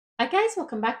Hi guys,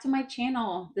 welcome back to my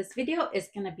channel. This video is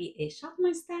going to be a shop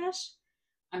my stash.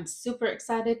 I'm super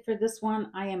excited for this one.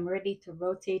 I am ready to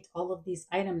rotate all of these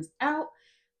items out.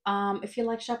 If you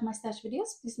like shop my stash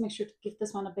videos, please make sure to give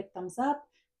this one a big thumbs up.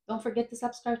 Don't forget to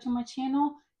subscribe to my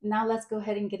channel. Now let's go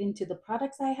ahead and get into the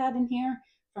products I had in here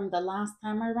from the last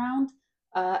time around.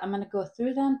 I'm going to go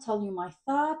through them, tell you my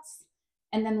thoughts,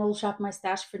 and then we'll shop my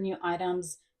stash for new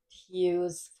items to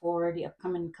use for the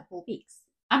upcoming couple weeks.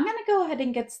 I'm going to go ahead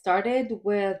and get started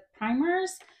with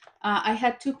primers. I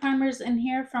had two primers in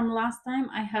here from last time.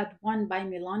 I had one by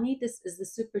Milani. This is the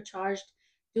Supercharged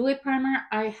Dewy Primer.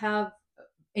 I have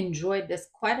enjoyed this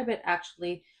quite a bit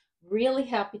actually. Really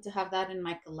happy to have that in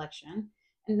my collection.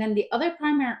 And then the other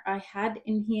primer I had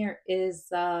in here is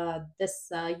this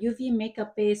UV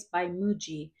Makeup Base by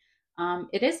Muji.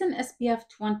 It is an SPF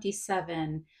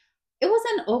 27. It was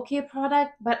an okay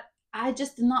product, but I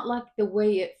just did not like the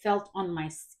way it felt on my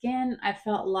skin. I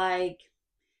felt like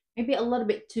maybe a little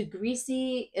bit too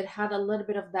greasy. It had a little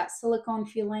bit of that silicone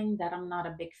feeling that I'm not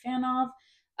a big fan of.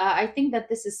 I think that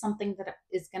this is something that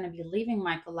is going to be leaving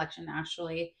my collection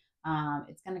actually.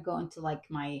 It's going to go into like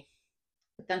my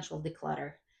potential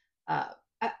declutter. Uh,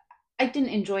 I, I didn't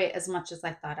enjoy it as much as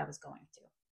I thought I was going to.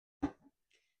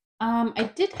 I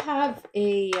did have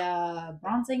a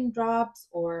bronzing drops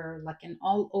or like an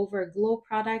all over glow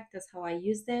product. That's how I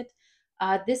used it.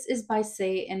 This is by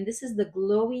Say, and this is the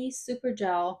glowy super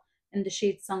gel in the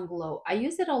shade Sun Glow. I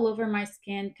use it all over my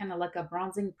skin, kind of like a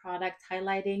bronzing product,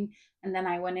 highlighting, and then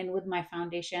I went in with my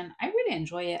foundation. I really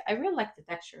enjoy it. I really like the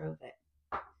texture of it.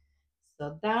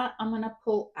 So that I'm gonna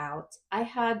pull out. I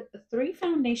had three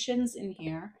foundations in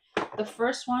here. The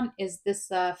first one is this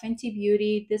Fenty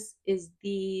Beauty. This is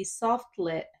the Soft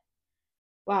Lit.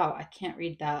 Wow, I can't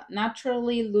read that.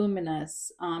 Naturally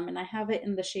Luminous. And I have it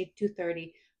in the shade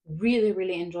 230. Really,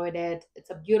 really enjoyed it. It's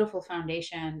a beautiful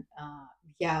foundation.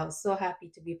 Yeah, I was so happy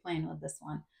to be playing with this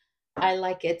one. I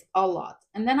like it a lot.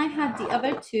 And then I had the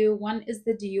other two. One is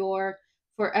the Dior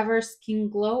Forever Skin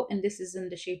Glow, and this is in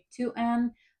the shade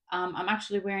 2N. I'm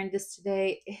actually wearing this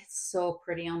today. It's so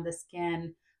pretty on the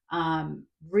skin.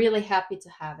 Really happy to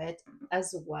have it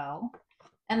as well.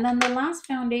 And then the last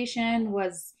foundation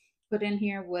was put in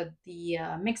here with the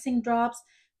mixing drops.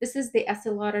 This is the Estee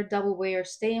Lauder Double Wear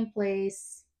Stay in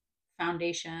Place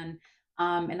foundation.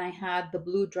 And I had the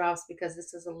blue drops because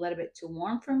this is a little bit too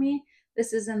warm for me.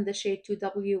 This is in the shade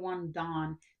 2W1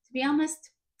 Dawn. To be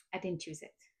honest, I didn't choose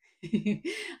it.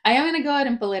 I am going to go ahead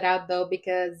and pull it out though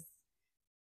because,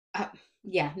 uh,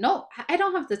 yeah, no, I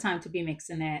don't have the time to be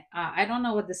mixing it. I don't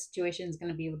know what the situation is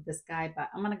going to be with this guy, but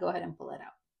I'm going to go ahead and pull it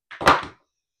out.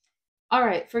 All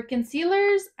right, for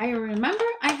concealers, I remember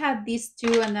I had these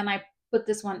two and then I put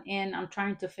this one in. I'm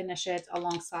trying to finish it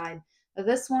alongside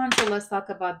this one. So let's talk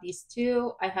about these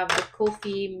two. I have the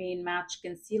Kofi Main Match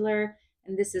Concealer,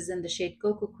 and this is in the shade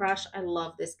Cocoa Crush. I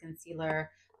love this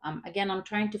concealer. Again, I'm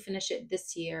trying to finish it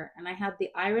this year. And I have the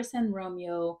Iris and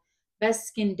Romeo Best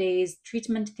Skin Days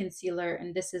Treatment Concealer,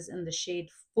 and this is in the shade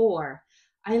 4.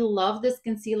 I love this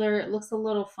concealer. It looks a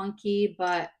little funky,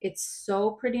 but it's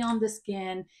so pretty on the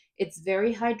skin. It's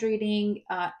very hydrating.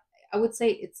 I would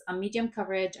say it's a medium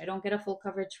coverage. I don't get a full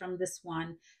coverage from this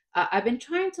one. I've been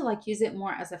trying to like use it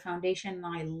more as a foundation, and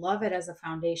I love it as a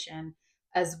foundation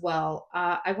as well.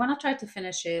 I want to try to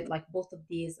finish it like both of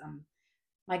these.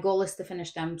 My goal is to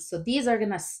finish them. So these are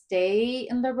gonna stay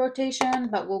in the rotation,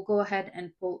 but we'll go ahead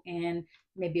and pull in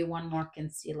maybe one more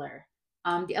concealer.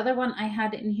 The other one I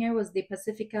had in here was the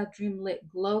Pacifica Dreamlit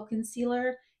Glow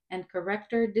Concealer and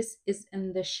Corrector. This is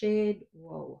in the shade,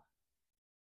 whoa,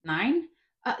 9.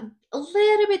 A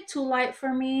little bit too light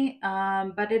for me,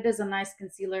 but it is a nice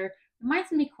concealer.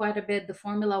 Reminds me quite a bit. The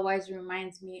formula wise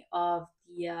reminds me of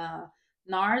the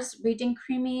NARS Radiant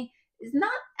Creamy. It's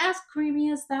not as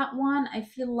creamy as that one. I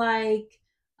feel like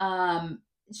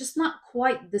it's just not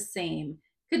quite the same.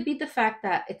 Could be the fact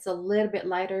that it's a little bit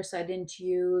lighter, so I didn't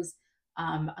use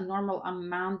a normal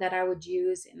amount that I would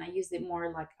use, and I used it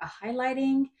more like a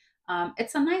highlighting.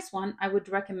 It's a nice one. I would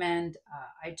recommend.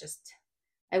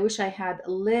 I wish I had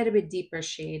a little bit deeper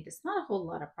shade. It's not a whole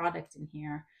lot of product in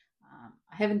here.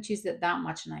 I haven't used it that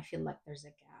much and I feel like there's a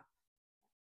gap.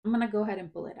 I'm going to go ahead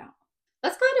and pull it out.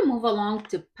 Let's go ahead and move along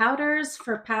to powders.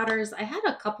 For powders, I had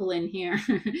a couple in here.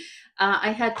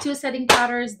 I had two setting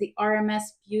powders, the RMS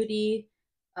Beauty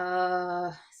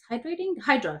Hydrating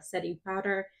Hydra setting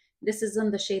powder. This is in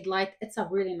the shade Light. It's a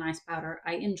really nice powder.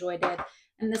 I enjoyed it.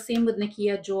 And the same with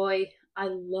Nikia Joy. I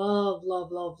love,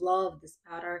 love, love, love this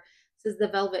powder. This is the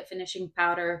Velvet Finishing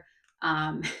Powder.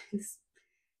 I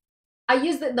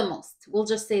used it the most. We'll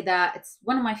just say that it's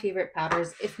one of my favorite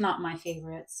powders, if not my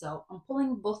favorite. So I'm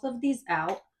pulling both of these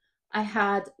out. I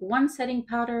had one setting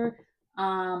powder.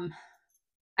 Um,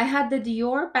 I had the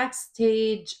Dior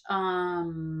Backstage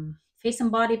face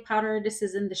and body powder. This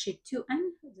is in the shade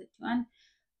 2N. Is it 2N?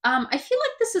 I feel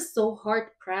like this is so hard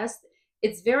pressed.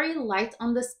 It's very light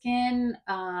on the skin.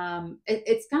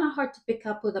 It's kind of hard to pick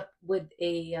up with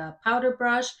a powder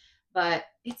brush, but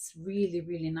it's really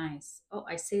really nice. Oh,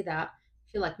 I say that.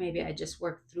 I feel like maybe I just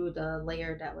worked through the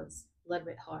layer that was a little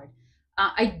bit hard.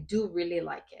 I do really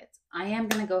like it. I am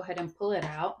gonna go ahead and pull it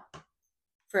out.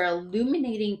 For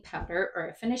illuminating powder or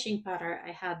a finishing powder,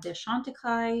 I have the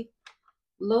Chantecaille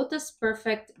Lotus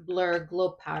Perfect Blur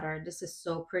Glow Powder. This is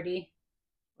so pretty.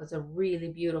 It was a really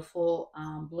beautiful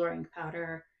blurring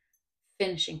powder,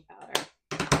 finishing powder.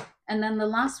 And then the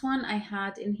last one I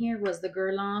had in here was the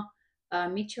Guerlain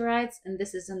Meteorites, and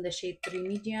this is in the shade 3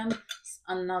 medium. It's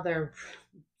another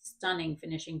stunning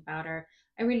finishing powder.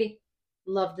 I really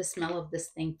love the smell of this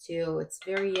thing too. It's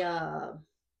very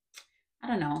I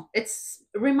don't know. It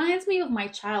reminds me of my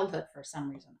childhood for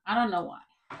some reason. I don't know why.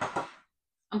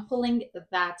 I'm pulling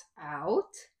that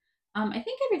out. I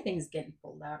think everything's getting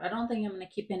pulled out. I don't think I'm gonna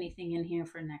keep anything in here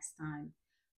for next time.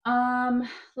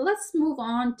 Let's move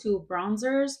on to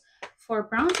bronzers. For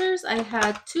bronzers, I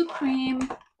had two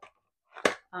cream,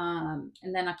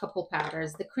 and then a couple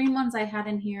powders. The cream ones I had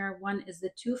in here, one is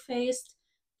the Too Faced.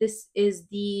 This is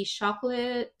the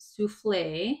Chocolate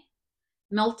Souffle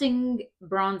Melting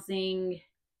Bronzing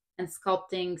and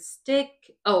Sculpting Stick.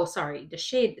 Oh, sorry, the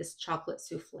shade is Chocolate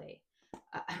Souffle.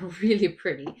 Really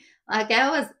pretty. Like, I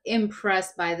was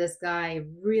impressed by this guy.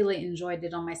 Really enjoyed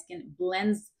it on my skin. It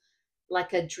blends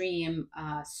like a dream.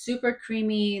 Super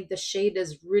creamy. The shade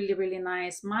is really, really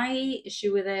nice. My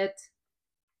issue with it,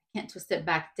 I can't twist it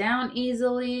back down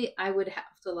easily. I would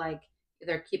have to like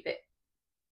either keep it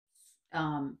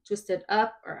twisted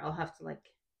up, or I'll have to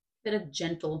like bit of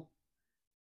gentle,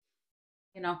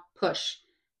 push.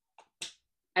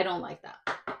 I don't like that.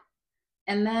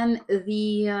 And then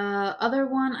the other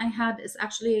one I had is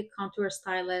actually a contour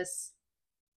stylist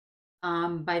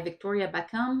by Victoria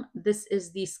Beckham. This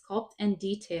is the Sculpt and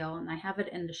Detail, and I have it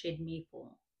in the shade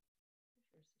Maple.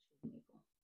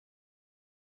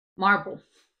 Marble.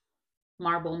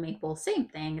 Marble, maple, same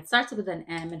thing. It starts with an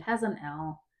M, it has an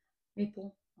L.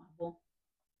 Maple, marble,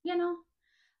 you know.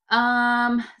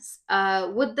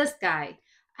 With this guy,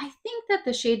 I think that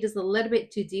the shade is a little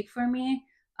bit too deep for me.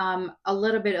 A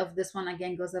little bit of this one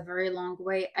again goes a very long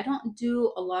way. I don't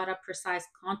do a lot of precise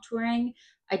contouring.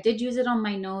 I did use it on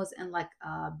my nose and like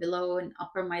below and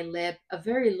upper my lip. A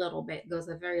very little bit goes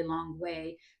a very long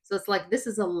way. So it's like this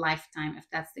is a lifetime if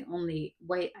that's the only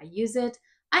way I use it.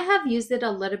 I have used it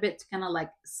a little bit to kind of like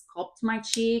sculpt my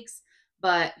cheeks,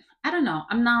 but I don't know.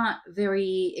 I'm not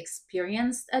very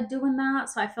experienced at doing that,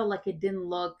 so I felt like it didn't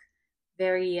look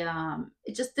very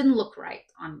it just didn't look right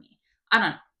on me. I don't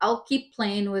know. I'll keep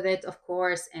playing with it, of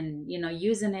course, and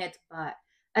using it, but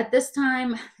at this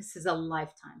time, this is a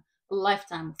lifetime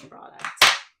of product.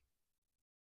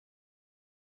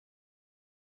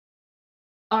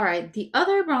 All right, the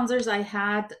other bronzers I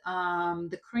had,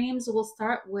 the creams, will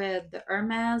start with the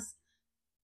Hermes.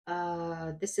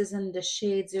 This is in the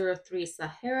shade 03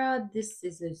 Sahara. This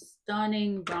is a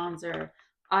stunning bronzer.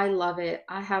 I love it.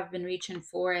 I have been reaching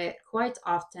for it quite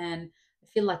often. I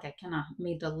feel like I kind of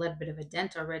made a little bit of a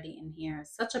dent already in here.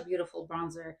 Such a beautiful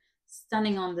bronzer,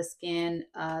 stunning on the skin.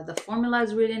 The formula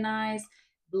is really nice,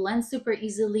 blends super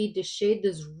easily. The shade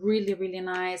is really, really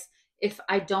nice. If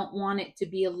I don't want it to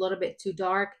be a little bit too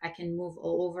dark, I can move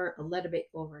over a little bit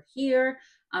over here.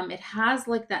 It has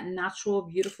like that natural,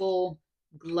 beautiful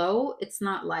glow. It's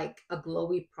not like a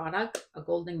glowy product, a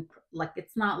golden, like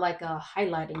it's not like a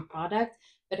highlighting product,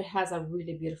 but it has a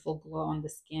really beautiful glow on the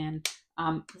skin.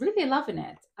 Really loving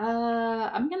it.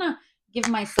 I'm gonna give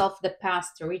myself the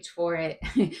pass to reach for it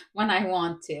when I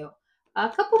want to. A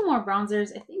couple more bronzers.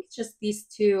 I think it's just these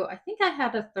two. I think I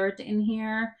had a third in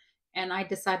here and I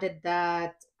decided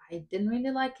that I didn't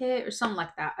really like it or something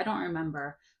like that. I don't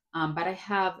remember. But I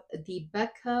have the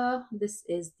Becca. This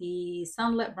is the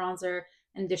Sunlit Bronzer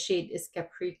and the shade is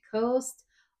Capri Coast.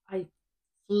 I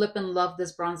flip and love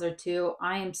this bronzer too.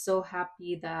 I am so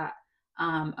happy that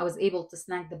I was able to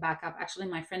snag the backup. Actually,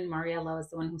 my friend Mariella was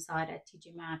the one who saw it at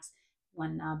TJ Maxx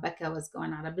when Becca was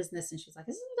going out of business, and she's like,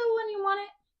 "Isn't the one you wanted?"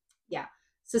 Yeah,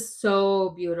 this is so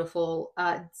beautiful.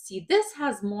 See, this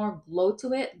has more glow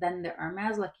to it than the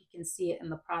Hermes. Like you can see it in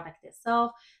the product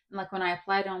itself. And like when I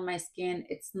applied it on my skin,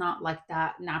 it's not like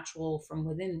that natural from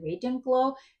within radiant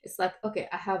glow. It's like, okay,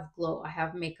 I have glow, I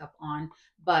have makeup on,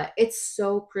 but it's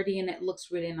so pretty and it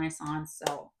looks really nice on.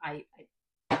 So I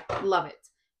love it.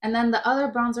 And then the other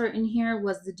bronzer in here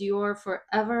was the Dior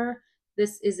Forever.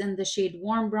 This is in the shade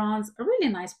Warm Bronze, a really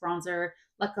nice bronzer,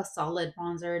 like a solid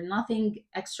bronzer, nothing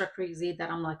extra crazy that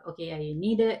I'm like, okay, yeah, you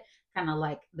need it. Kind of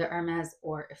like the Hermes,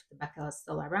 or if the Becca is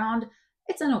still around,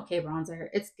 it's an okay bronzer.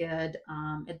 It's good.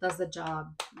 It does the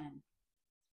job, and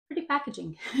pretty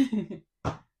packaging.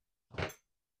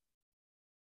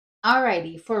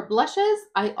 Alrighty, for blushes,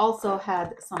 I also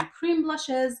had some cream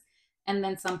blushes and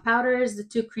then some powders. The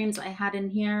two creams I had in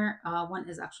here, one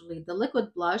is actually the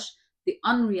liquid blush, the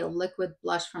Unreal liquid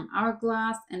blush from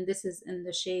Hourglass, and this is in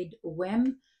the shade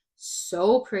Whim.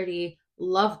 So pretty,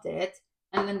 loved it.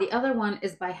 And then the other one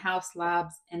is by House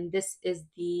Labs, and this is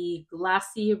the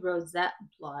Glassy Rosette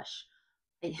blush.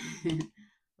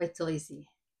 Wait till you see.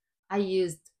 I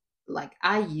used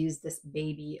this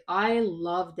baby. I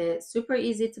loved it. Super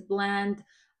easy to blend.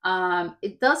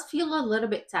 It does feel a little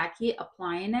bit tacky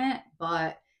applying it,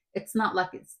 but it's not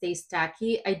like it stays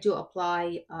tacky. I do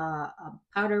apply a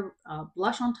powder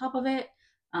blush on top of it.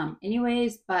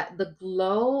 Anyways, but the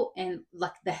glow and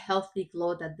like the healthy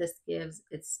glow that this gives,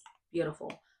 it's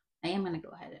beautiful. I am gonna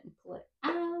go ahead and pull it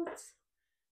out.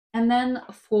 And then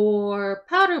for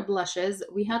powder blushes,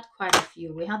 we had quite a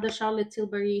few. We had the Charlotte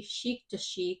Tilbury Chic to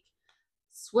Chic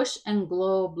Swish and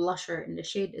Glow blusher in the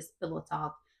shade is Pillow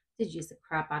Talk. Did use the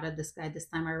crap out of this guy this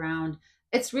time around.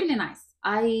 It's really nice.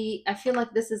 I feel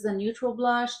like this is a neutral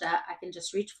blush that I can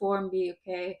just reach for and be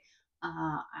okay.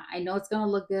 I know it's gonna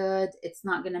look good. It's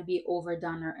not gonna be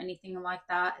overdone or anything like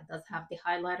that. It does have the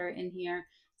highlighter in here,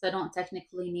 so I don't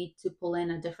technically need to pull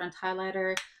in a different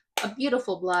highlighter. A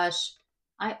beautiful blush.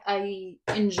 I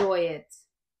enjoy it.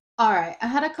 All right, I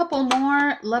had a couple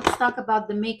more. Let's talk about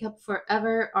the Makeup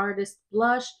Forever Artist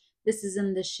Blush. This is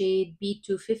in the shade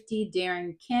B250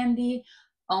 Daring Candy.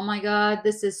 Oh my God,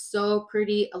 this is so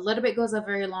pretty. A little bit goes a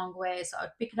very long way. So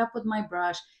I'd pick it up with my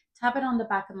brush, tap it on the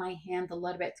back of my hand a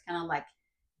little bit to kind of like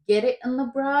get it in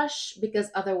the brush, because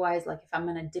otherwise, like if I'm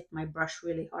gonna dip my brush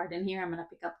really hard in here, I'm gonna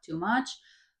pick up too much.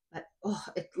 But oh,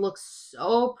 it looks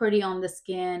so pretty on the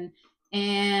skin.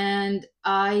 And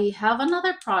I have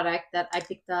another product that I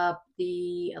picked up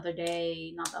the other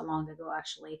day, not that long ago,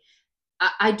 actually.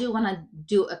 I do want to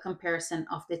do a comparison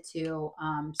of the two.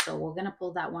 So we're going to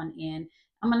pull that one in.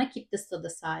 I'm going to keep this to the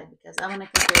side because I want to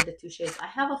compare the two shades. I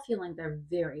have a feeling they're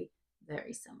very,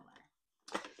 very similar.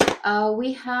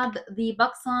 We had the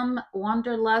Buxom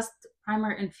Wanderlust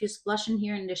Primer Infused Blush in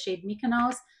here in the shade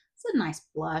Mykonos. It's a nice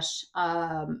blush.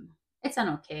 It's an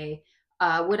okay.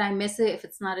 Would I miss it if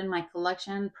it's not in my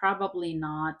collection? Probably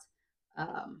not.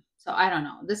 So I don't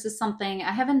know. This is something,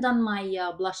 I haven't done my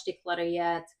blush declutter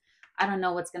yet. I don't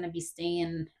know what's going to be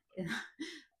staying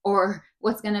or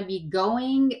what's going to be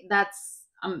going.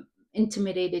 I'm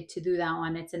intimidated to do that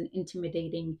one. It's an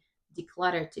intimidating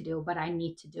declutter to do, but I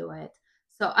need to do it.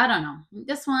 So I don't know.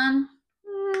 This one,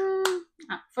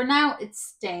 for now, it's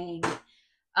staying.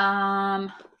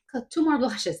 Two more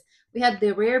blushes. We had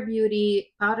the Rare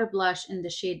Beauty powder blush in the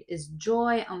shade is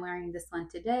Joy. I'm wearing this one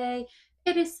today.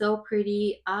 It is so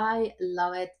pretty. I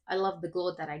love it. I love the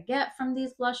glow that I get from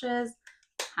these blushes.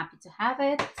 Happy to have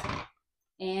it.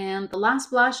 And the last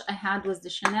blush I had was the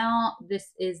Chanel.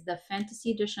 This is the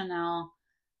Fantasy de Chanel.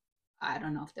 I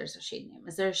don't know if there's a shade name.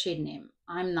 Is there a shade name?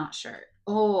 I'm not sure.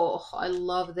 Oh, I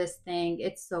love this thing.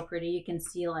 It's so pretty. You can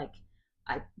see like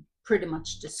I pretty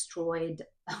much destroyed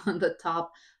on the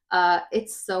top.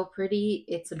 It's so pretty.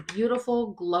 It's a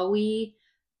beautiful, glowy,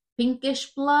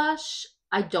 pinkish blush.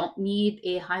 I don't need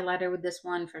a highlighter with this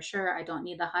one for sure. I don't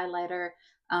need a highlighter,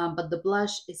 but the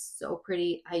blush is so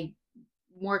pretty. I'm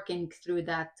working through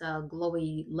that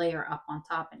glowy layer up on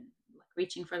top and like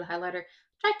reaching for the highlighter.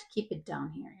 Try to keep it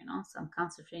down here, so I'm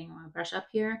concentrating on my brush up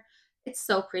here. It's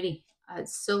so pretty.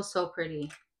 It's so, so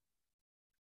pretty.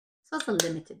 So it's a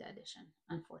limited edition,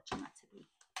 unfortunately.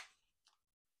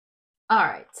 All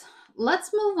right,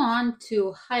 let's move on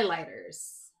to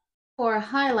highlighters. For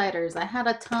highlighters, I had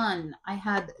a ton. I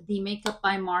had the Makeup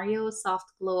by Mario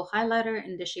Soft Glow Highlighter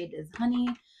in the shade is Honey.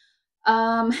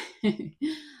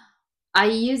 I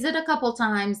used it a couple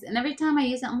times, and every time I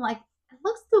use it, I'm like, it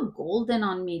looks too golden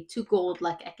on me, too gold.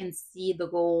 Like I can see the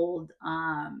gold,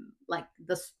 like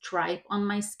the stripe on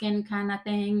my skin kind of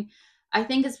thing. I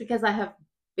think it's because I have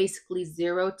basically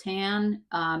zero tan.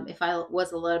 If I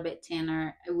was a little bit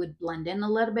tanner, it would blend in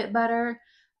a little bit better.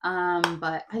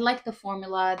 But I like the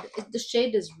formula. The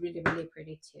shade is really, really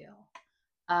pretty too.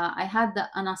 I had the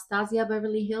Anastasia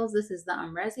Beverly Hills. This is the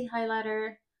Umrezi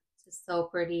highlighter. This is so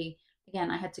pretty.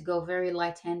 Again, I had to go very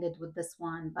light-handed with this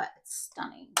one, but it's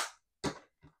stunning.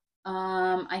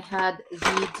 I had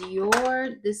the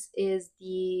Dior. This is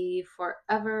the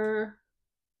Forever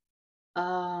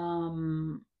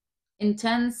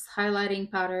Intense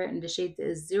highlighting powder, and the shade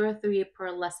is 03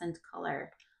 Pearlescent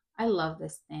Color. I love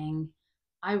this thing.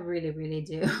 I really, really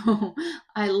do.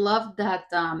 I love that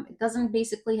it doesn't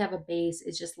basically have a base.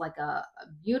 It's just like a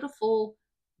beautiful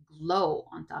glow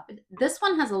on top. This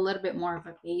one has a little bit more of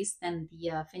a base than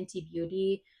the Fenty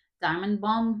Beauty Diamond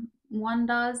Bomb one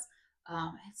does.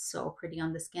 It's so pretty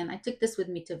on the skin. I took this with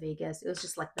me to Vegas. It was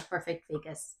just like the perfect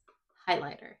Vegas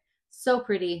highlighter. So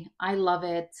pretty. I love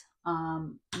it.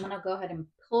 I'm gonna go ahead and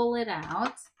pull it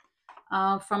out.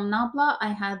 From Nabla,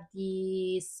 I had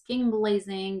the Skin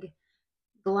Blazing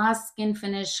Glass Skin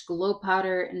Finish Glow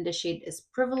Powder, and the shade is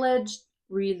Privileged.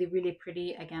 Really, really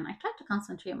pretty. Again, I tried to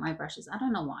concentrate my brushes. I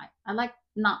don't know why.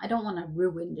 I don't want to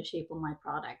ruin the shape of my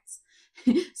products.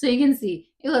 So you can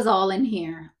see it was all in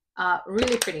here.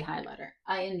 Really pretty highlighter.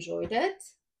 I enjoyed it.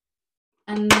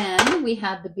 And then we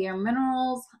had the Bare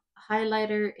Minerals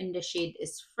highlighter, in the shade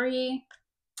is Free.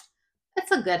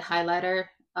 It's a good highlighter.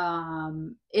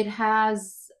 It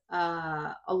has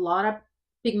a lot of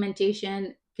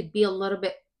pigmentation. Could be a little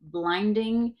bit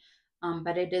blinding,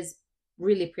 but it is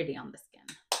really pretty on the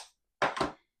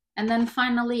skin. And then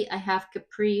finally, I have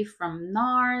Capri from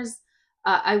NARS.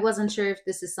 I wasn't sure if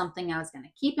this is something I was going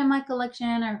to keep in my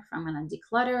collection or if I'm going to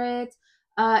declutter it.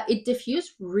 It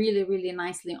diffused really, really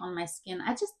nicely on my skin.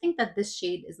 I just think that this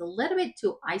shade is a little bit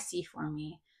too icy for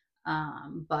me.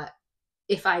 But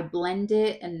if I blend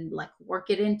it and like work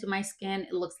it into my skin,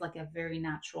 it looks like a very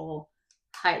natural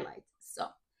highlight. So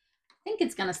I think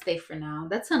it's gonna stay for now.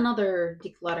 That's another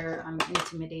declutter I'm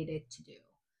intimidated to do.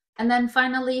 And then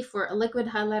finally, for a liquid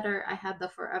highlighter, I had the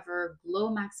Forever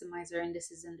Glow Maximizer, and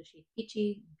this is in the shade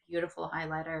Peachy. Beautiful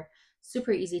highlighter,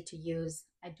 super easy to use.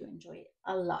 I do enjoy it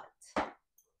a lot.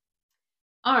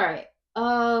 All right,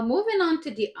 moving on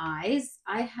to the eyes.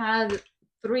 I had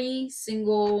 3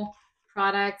 single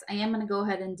products. I am going to go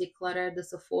ahead and declutter the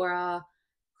Sephora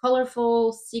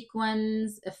Colorful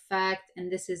Sequins Effect,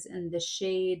 and this is in the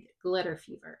shade Glitter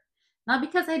Fever. Not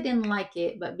because I didn't like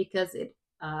it, but because it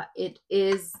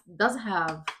does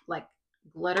have like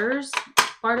glitters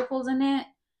particles in it.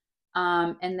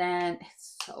 And then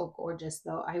it's so gorgeous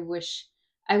though. I wish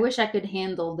I could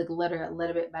handle the glitter a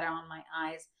little bit better on my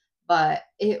eyes, but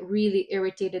it really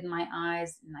irritated my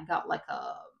eyes, and I got like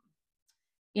a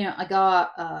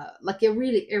like it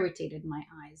really irritated my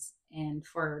eyes, and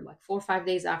for like 4 or 5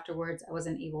 days afterwards I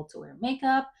wasn't able to wear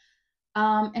makeup.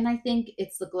 And I think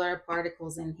it's the glitter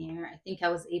particles in here. I think I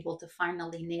was able to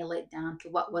finally nail it down to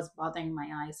what was bothering my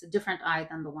eyes. A different eye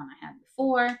than the one I had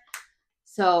before.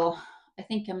 So I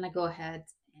think I'm gonna go ahead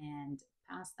and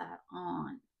pass that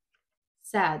on.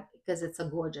 Sad, because it's a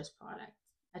gorgeous product.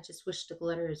 I just wish the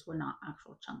glitters were not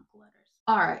actual chunk glitters.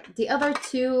 All right, the other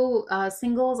 2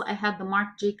 singles, I had the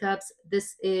Marc Jacobs.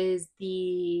 This is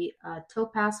the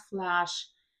Topaz Flash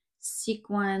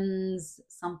Sequins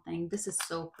something. This is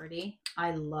so pretty.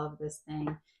 I love this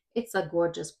thing. It's a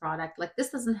gorgeous product. Like, this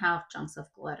doesn't have chunks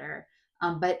of glitter,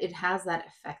 but it has that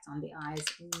effect on the eyes.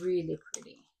 Really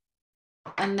pretty.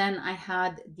 And then I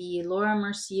had the Laura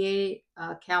Mercier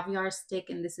Caviar Stick,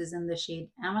 and this is in the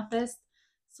shade Amethyst.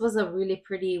 This was a really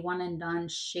pretty one and done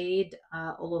shade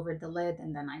all over the lid,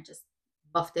 and then I just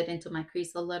buffed it into my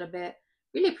crease a little bit.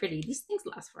 Really pretty. These things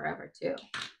last forever too.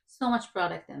 So much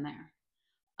product in there.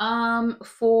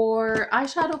 For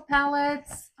eyeshadow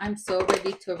palettes, I'm so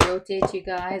ready to rotate, you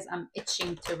guys. I'm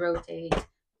itching to rotate.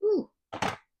 Ooh,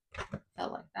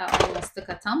 felt like that almost took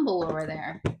a tumble over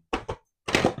there.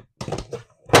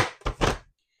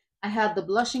 I had the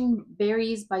Blushing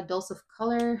Berries by Dose of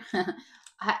Color.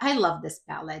 I love this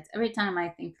palette. Every time I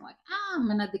think like, I'm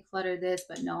gonna declutter this,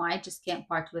 but no, I just can't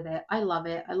part with it. I love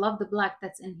it. I love the black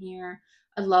that's in here.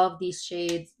 I love these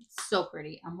shades. It's so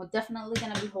pretty. I'm definitely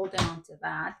gonna be holding on to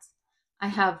that. I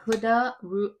have Huda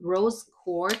Rose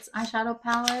Quartz eyeshadow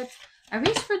palette. I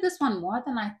reached for this one more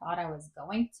than I thought I was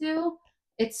going to.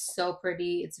 It's so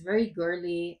pretty. It's very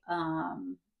girly.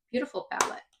 Beautiful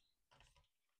palette.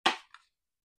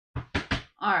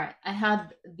 All right, I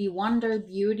had the Wonder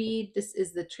Beauty. This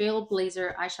is the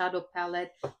Trailblazer eyeshadow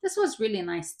palette. This was really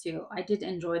nice too. I did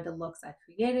enjoy the looks I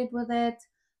created with it.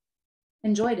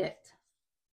 Enjoyed it.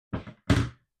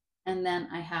 And then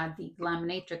I had the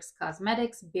Glaminatrix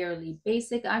Cosmetics Barely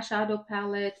Basic eyeshadow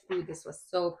palette. Ooh, this was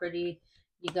so pretty,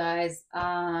 you guys.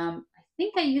 I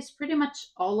think I used pretty much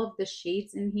all of the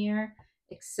shades in here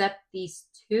except these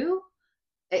 2.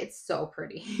 It's so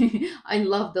pretty. I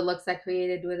love the looks I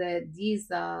created with it. These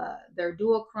their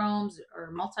duochromes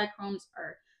or multi-chromes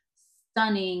are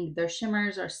stunning. Their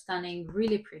shimmers are stunning,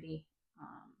 really pretty.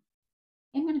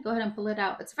 I'm gonna go ahead and pull it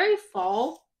out. It's very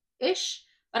fall-ish,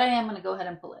 but I am gonna go ahead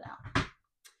and pull it out.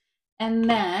 And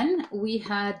then we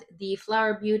had the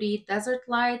Flower Beauty Desert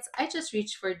Lights. I just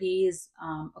reached for these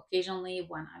occasionally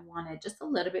when I wanted just a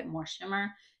little bit more shimmer.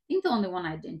 I think the only one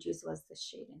I didn't use was the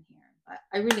shade in here, but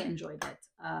I really enjoyed it.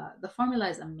 The formula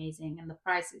is amazing and the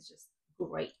price is just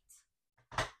great.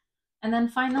 And then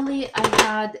finally, I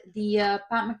had the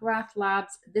Pat McGrath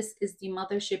Labs. This is the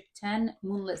Mothership 10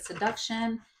 Moonlit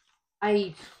Seduction.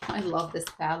 I I love this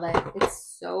palette.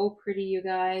 It's so pretty, you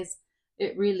guys.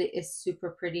 It really is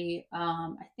super pretty.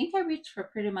 I think I reached for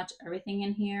pretty much everything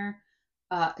in here.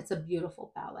 It's a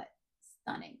beautiful palette.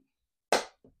 Stunning.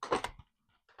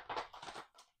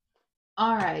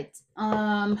 All right.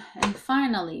 And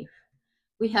finally,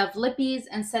 we have lippies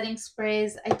and setting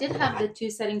sprays. I did have the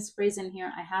two setting sprays in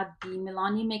here. I had the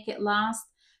Milani Make It Last.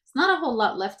 It's not a whole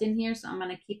lot left in here, so I'm going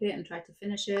to keep it and try to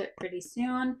finish it pretty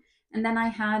soon. And then I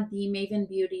had the Maven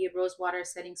Beauty Rose Water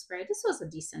Setting Spray. This was a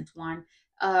decent one.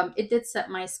 It did set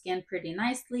my skin pretty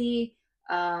nicely.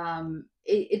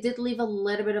 It did leave a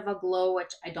little bit of a glow,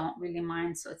 which I don't really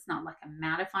mind. So it's not like a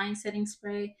mattifying setting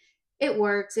spray. It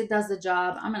works. It does the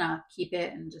job. I'm going to keep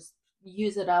it and just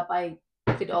use it up. I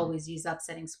could always use up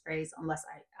setting sprays unless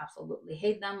I absolutely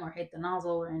hate them or hate the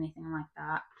nozzle or anything like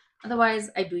that.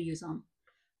 Otherwise, I do use them.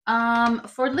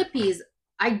 For lippies,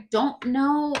 I don't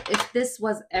know if this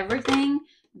was everything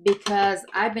because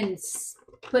I've been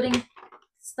putting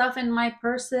stuff in my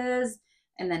purses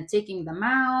and then taking them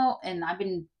out, and I've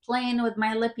been playing with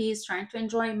my lippies, trying to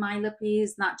enjoy my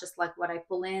lippies, not just like what I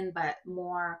pull in, but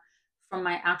more from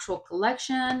my actual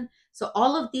collection. So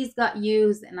all of these got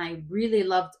used and I really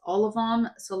loved all of them.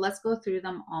 So let's go through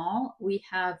them all. We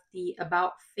have the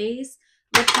About Face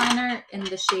lip liner in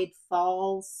the shade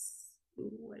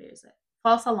what is it?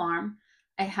 False Alarm.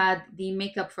 I had the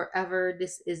Makeup Forever.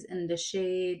 This is in the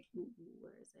shade,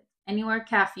 where is it? Anywhere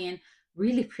Caffeine.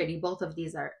 Really pretty. Both of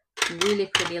these are really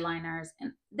pretty liners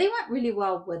and they went really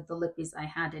well with the lippies I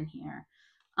had in here.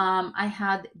 I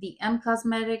had the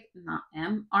not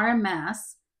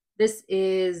RMS. This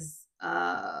is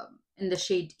in the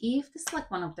shade Eve. This is like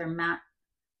one of their matte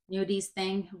nudies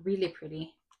thing. Really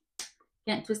pretty.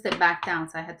 Can't twist it back down,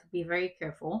 so I had to be very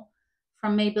careful.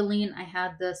 From Maybelline, I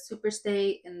had the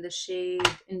Superstay in the shade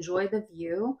Enjoy the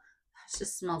View. It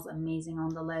just smells amazing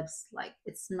on the lips. Like,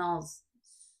 it smells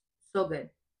so good.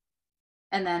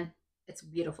 And then it's a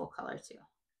beautiful color too.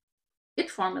 Good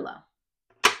formula.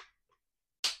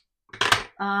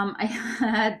 I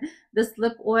had this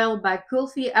lip oil by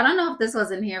Kulfi. I don't know if this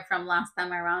was in here from last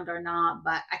time around or not,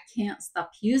 but I can't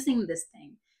stop using this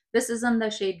thing. This is in the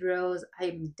shade Rose.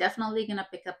 I'm definitely going to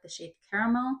pick up the shade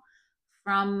Caramel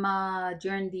from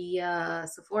during the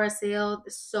Sephora sale.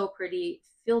 It's so pretty.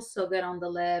 Feels so good on the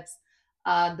lips.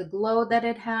 The glow that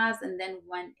it has, and then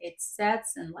when it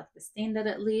sets and like the stain that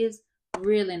it leaves,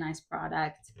 really nice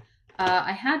product.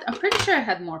 I'm pretty sure I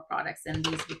had more products than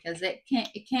these because it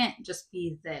can't just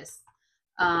be this.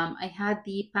 I had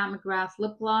the Pat McGrath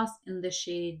lip gloss in the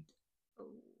shade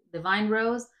Divine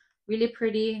Rose, really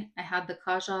pretty. I had the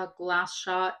Kaja Glass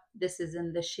Shot. This is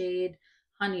in the shade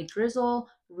Honey Drizzle,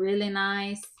 really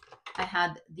nice. I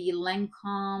had the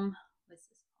Lancome. What's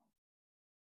this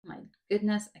called? My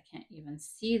goodness, I can't even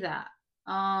see that.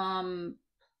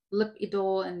 Lip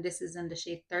Idol, and this is in the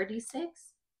shade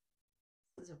 36.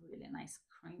 This is a really nice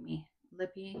creamy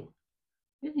lippy,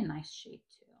 really nice shade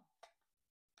too.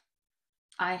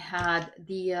 I had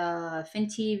the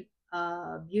Fenty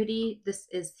Beauty. This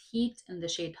is Heat in the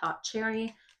shade Hot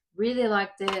Cherry. Really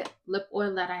liked it. Lip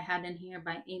oil that I had in here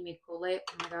by Amy Colette.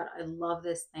 Oh my god, I love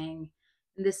this thing.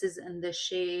 And this is in the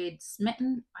shade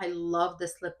Smitten. I love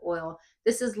this lip oil.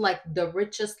 This is like the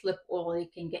richest lip oil you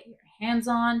can get your hands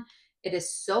on. It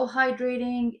is so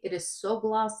hydrating, it is so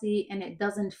glossy, and it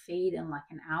doesn't fade in like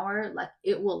an hour. Like,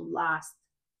 it will last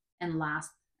and last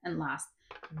and last.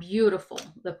 Beautiful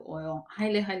lip oil.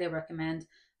 Highly, highly recommend.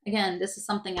 Again, this is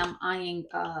something I'm eyeing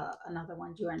another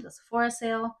one during the Sephora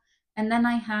sale. And then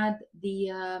I had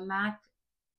the MAC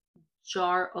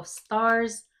Jar of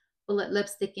Stars bullet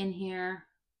lipstick in here.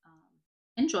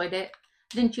 Enjoyed it.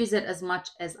 Didn't use it as much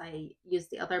as I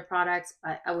used the other products,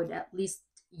 but I would at least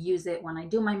use it when I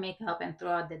do my makeup, and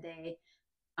throughout the day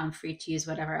I'm free to use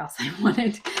whatever else I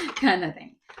wanted, kind of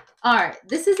thing. All right,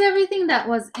 this is everything that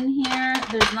was in here.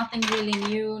 There's nothing really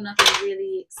new, nothing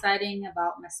really exciting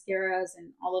about mascaras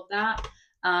and all of that.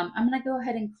 I'm gonna go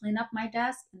ahead and clean up my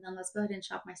desk, and then let's go ahead and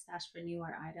shop my stash for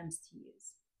newer items to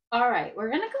use. All right,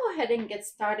 we're gonna go ahead and get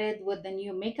started with the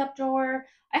new makeup drawer.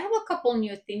 I have a couple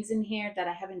new things in here that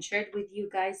I haven't shared with you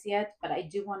guys yet, but I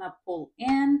do want to pull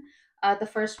in. The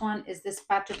first one is this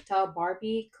Patrick Ta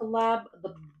Barbie collab,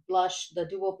 the blush, the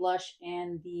duo blush,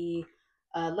 and the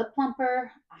lip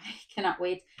plumper. I cannot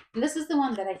wait. And this is the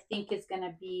one that I think is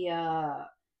gonna be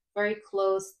very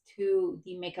close to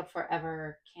the Makeup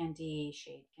Forever Candy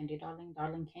shade. Candy Darling,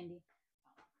 Darling Candy.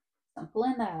 So I'm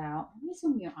pulling that out. Let me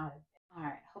zoom you out. All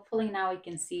right, hopefully now we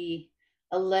can see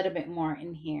a little bit more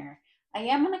in here. I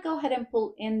am gonna go ahead and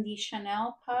pull in the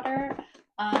Chanel powder.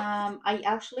 I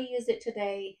actually used it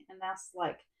today, and that's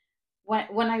like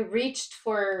when I reached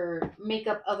for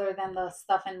makeup other than the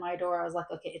stuff in my door, I was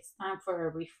like, okay, it's time for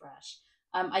a refresh.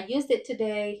 I used it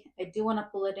today. I do want to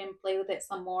pull it in, play with it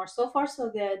some more. So far, so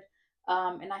good.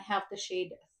 And I have the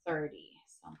shade 30.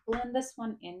 So I'm pulling this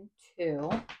one in too.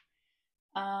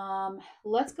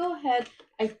 Let's go ahead.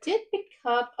 I did pick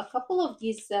up a couple of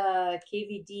these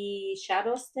KVD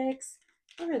shadow sticks.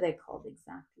 What are they called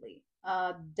exactly?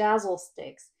 Dazzle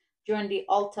sticks. During the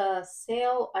Ulta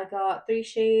sale, I got 3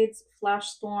 shades: Flash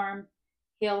Storm,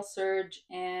 Hail Surge,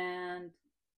 and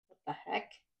what the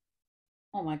heck?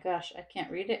 Oh my gosh, I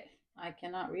can't read it. I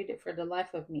cannot read it for the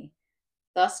life of me.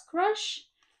 Dust Crush.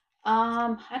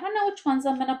 I don't know which ones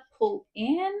I'm gonna pull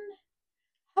in.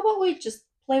 How about we just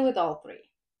play with all 3?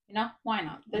 You know, why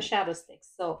not? They're shadow sticks.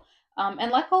 So,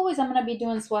 and like always, I'm gonna be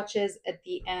doing swatches at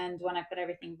the end when I put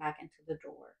everything back into the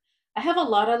drawer. I have a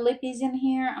lot of lippies in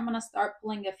here. I'm gonna start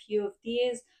pulling a few of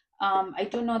these. I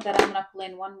do know that I'm gonna pull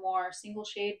in one more single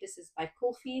shade. This is by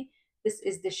Kulfi. This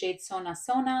is the shade Sona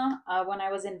Sona. When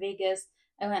I was in Vegas,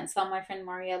 I went and saw my friend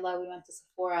Mariella. We went to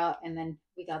Sephora, and then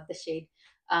we got the shade.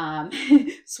 um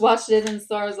Swatched it in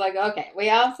stores, like, okay, we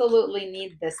absolutely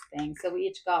need this thing, so we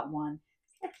each got one.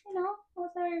 It's like,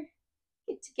 with our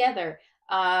get together.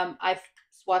 I've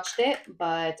swatched it,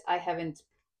 but I haven't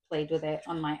played with it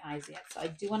on my eyes yet, so I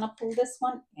do want to pull this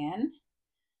one in.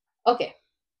 Okay.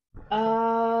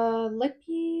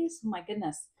 Lippies. Oh my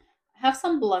goodness, I have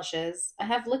some blushes. I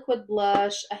have liquid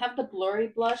blush. I have the blurry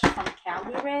blush from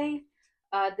Cali Ray.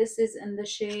 This is in the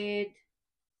shade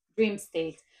Dream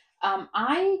State.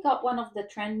 I got one of the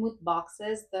Trend Mood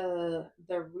boxes, the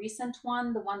recent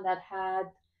one, the one that had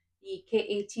the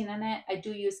K18 in it. I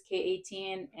do use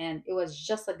K18, and it was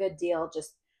just a good deal.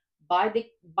 Just buy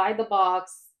the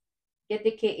box, get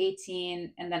the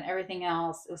K18, and then everything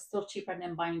else. It was still cheaper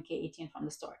than buying K18 from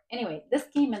the store. Anyway, this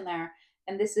came in there,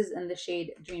 and this is in the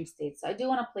shade Dream State. So I do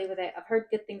want to play with it. I've heard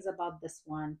good things about this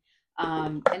one.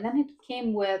 And then it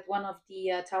came with one of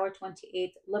the Tower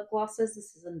 28 lip glosses.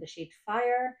 This is in the shade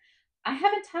Fire. I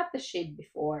haven't had the shade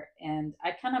before, and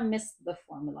I kind of missed the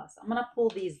formula. So I'm going to pull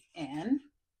these in.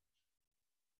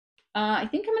 I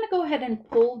think I'm going to go ahead and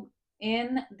pull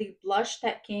in the blush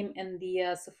that came in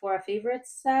the Sephora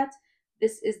Favorites set.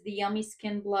 This is the Yummy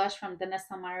Skin blush from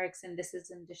Danessa Myricks, and this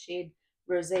is in the shade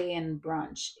Rosé and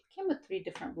Brunch. It came with 3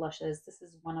 different blushes. This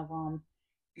is one of them.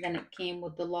 Then it came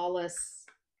with the Lawless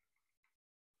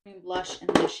cream blush in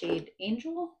the shade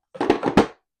Angel,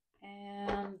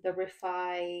 and the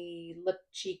Refi lip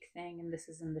cheek thing, and this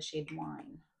is in the shade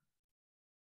Wine.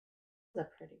 This is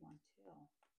a pretty one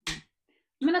too.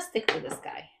 I'm gonna stick to this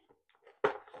guy.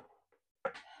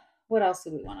 What else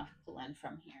do we want to pull in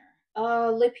from here?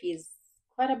 Lippies.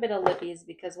 Quite a bit of lippies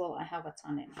because, well, I have a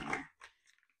ton in here.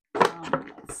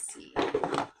 Let's see.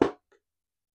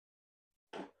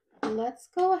 Let's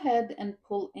go ahead and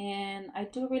pull in. I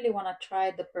do really want to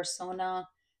try the Persona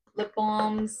lip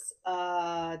balms.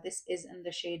 This is in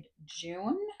the shade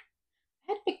June.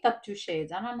 I had picked up 2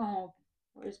 shades. I don't know.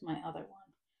 Where's my other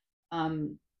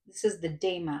one? This is the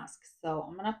Day Mask. So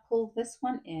I'm gonna pull this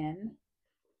one in.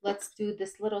 Let's do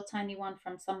this little tiny one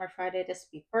from Summer Friday. This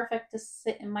would be perfect to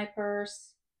sit in my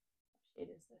purse. What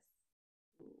shade is this?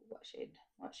 Ooh, what shade?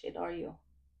 What shade are you?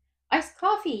 Iced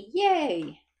coffee.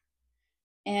 Yay!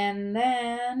 And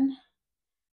then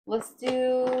let's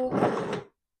do.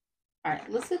 All right,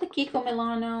 let's do the Kiko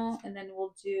Milano, and then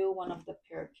we'll do one of the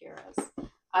Pirapiras.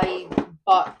 I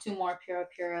bought 2 more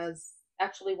Pirapiras,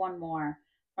 actually 1 more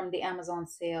from the Amazon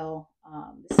sale.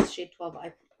 This is shade 12.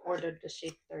 I ordered the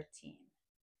shade 13.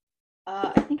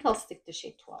 I think I'll stick to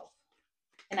shade 12.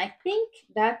 And I think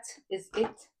that is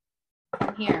it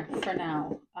from here for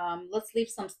now. Let's leave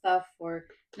some stuff for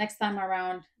next time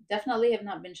around. Definitely have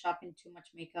not been shopping too much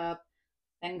makeup,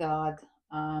 thank God.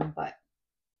 But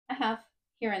I have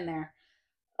here and there.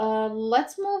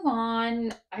 Let's move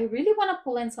on. I really want to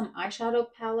pull in some eyeshadow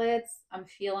palettes. I'm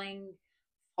feeling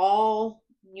fall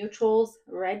neutrals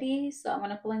ready, so I'm going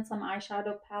to pull in some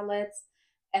eyeshadow palettes,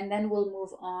 and then we'll move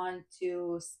on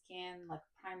to skin, like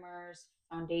primers,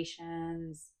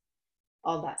 foundations,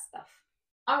 all that stuff.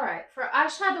 All right, for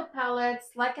eyeshadow palettes,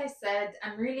 like I said,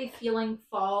 I'm really feeling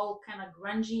fall, kind of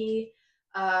grungy,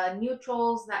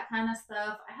 neutrals, that kind of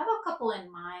stuff. I have a couple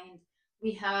in mind.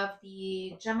 We have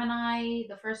the Gemini,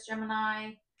 the first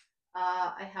Gemini.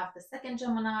 I have the second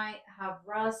Gemini. I have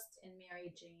Rust and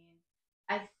Mary Jane.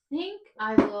 I think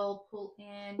I will pull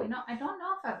in, I don't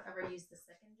know if I've ever used the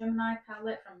second Gemini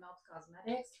palette from Melt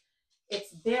Cosmetics.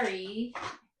 It's berry.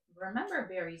 Remember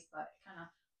berries, but kind of,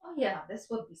 oh yeah, this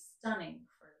would be stunning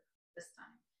for this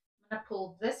time. I'm going to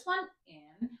pull this one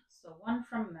in. So one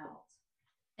from Melt.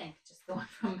 I think just the one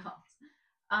from Melt.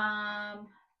 Um,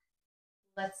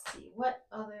 let's see. What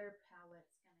other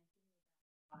palettes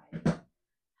can I do?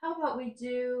 How about we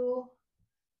do,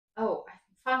 oh, I'm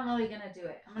finally gonna do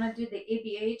it. I'm gonna do the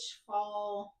ABH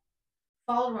fall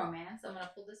romance. I'm gonna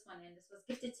pull this one in. This was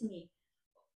gifted to me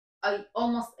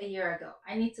almost a year ago.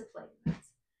 I need to play with it.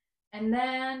 And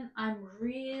then I'm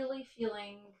really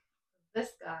feeling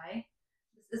this guy.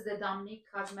 This is the Dominique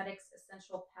Cosmetics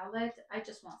Essential Palette. I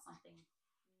just want something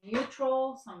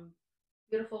neutral, some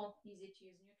beautiful, easy to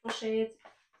use neutral shades.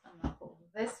 So I'm gonna pull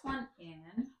this one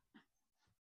in.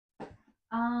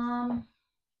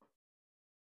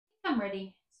 I'm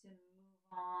ready to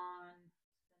move on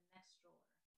to the next drawer.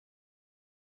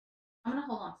 I'm gonna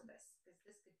hold on to this because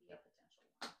this could be a potential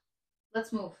one.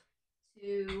 Let's move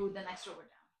to the next drawer down.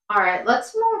 All right,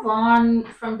 let's move on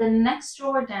from the next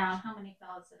drawer down. How many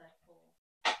palettes did I pull?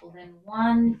 I pulled in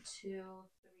 1, 2, 3,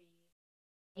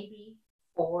 maybe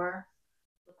 4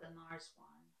 with the NARS one.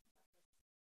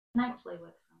 Can I play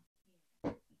with from here?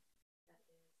 That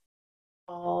is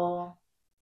all.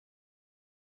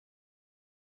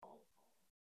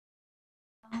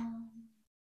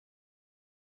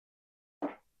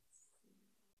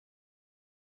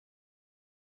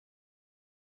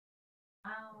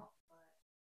 Out, but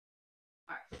all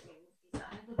right, move these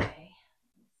out of the way.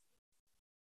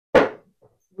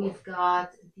 We've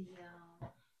got the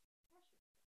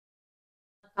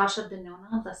Natasha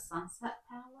Denona, the Sunset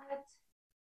palette.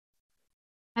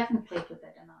 I haven't played with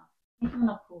it enough. I think I'm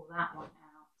gonna pull that one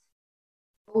out.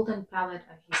 Golden palette,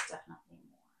 I've used definitely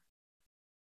more.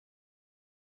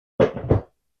 I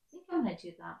think I'm gonna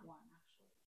do that one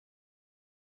actually.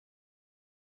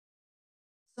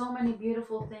 So many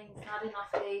beautiful things, not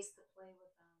enough days to play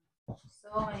with them.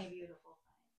 So many beautiful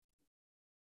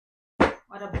things.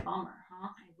 What a bummer, huh?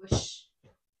 I wish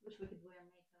we could wear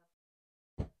makeup.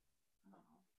 I don't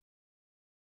know.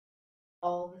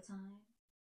 All the time.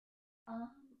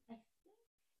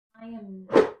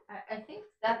 I think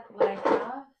that what I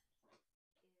have is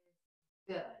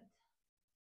good.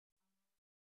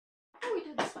 Oh, we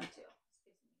do this one too.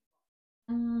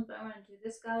 But I'm gonna do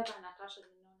this guy by Natasha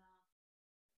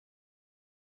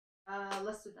Denona.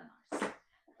 Let's do the NARS.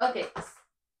 Okay,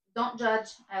 don't judge.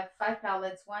 I have 5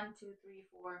 palettes. 1, 2, 3,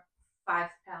 4, 5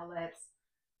 palettes.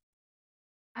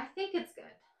 I think it's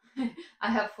good.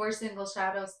 I have 4 single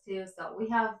shadows too, so we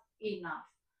have enough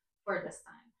for this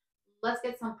time. Let's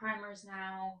get some primers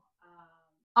now.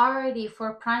 Alrighty,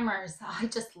 for primers, I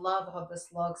just love how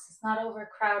this looks. It's not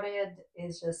overcrowded.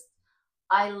 It's just,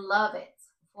 I love it.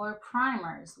 For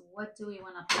primers, what do we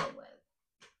want to play with?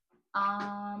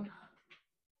 How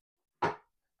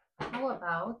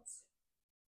about,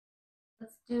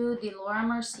 let's do the Laura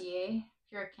Mercier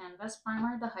Pure Canvas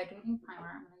Primer, the hydrating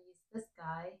primer. I'm going to use this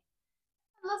guy.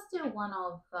 And let's do one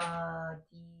of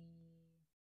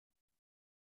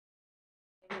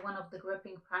maybe one of the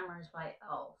gripping primers by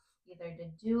e.l.f. Either the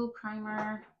Dew Primer,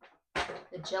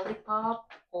 the Jelly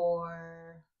Pop, or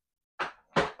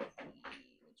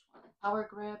which one? Power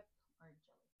Grip or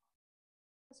Jelly Pop?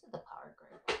 Let's do the Power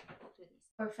Grip. Do these.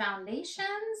 For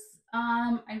foundations,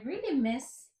 I really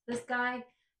miss this guy,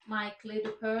 my Clé de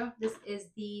Peau. This is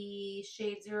the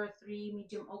shade 03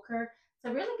 Medium Ochre. It's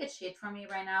a really good shade for me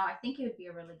right now. I think it would be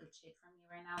a really good shade for me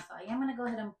right now. So I am going to go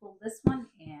ahead and pull this one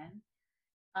in.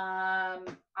 I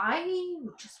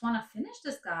just want to finish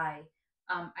this guy.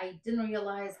 I didn't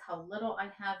realize how little I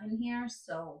have in here,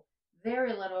 so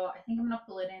very little. I think I'm gonna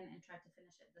pull it in and try to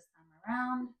finish it this time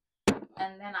around.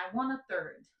 And then I want a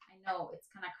third. I know it's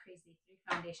kind of crazy, 3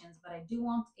 foundations, but I do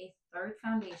want a third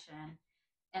foundation.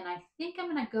 And I think I'm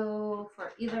gonna go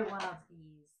for either one of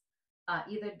these.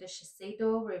 Either the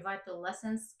Shiseido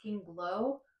Revitaliscence Skin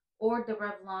Glow or the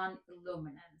Revlon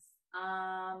Illuminance.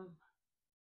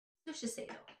 The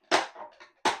Shiseido.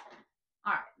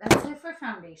 All right, that's it for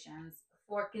foundations.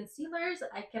 For concealers,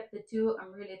 I kept the 2.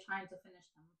 I'm really trying to finish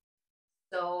them.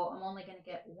 So I'm only going to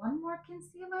get one more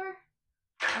concealer.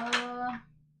 How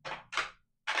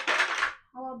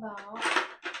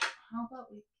about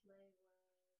we play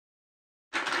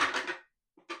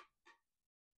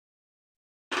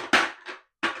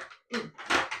with... Ooh.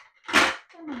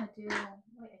 I'm going to do...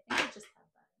 Wait, I think I just have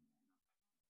that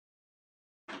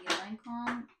in there.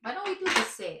 Lancome. Why don't we do the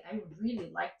Say? I really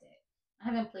liked it. I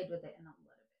haven't played with it in a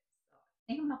little bit, so I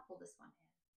think I'm gonna pull this one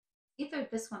in. Either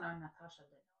this one or Natasha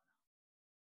Denona.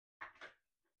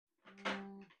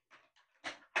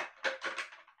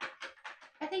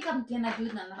 I think I'm gonna do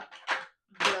the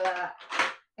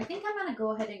I think I'm gonna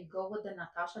go ahead and go with the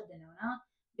Natasha Denona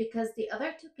because the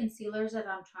other two concealers that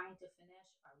I'm trying to finish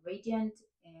are radiant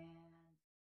and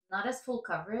not as full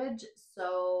coverage.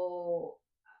 So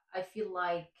I feel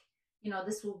like,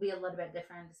 this will be a little bit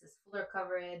different. This is fuller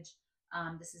coverage.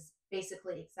 This is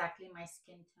basically exactly my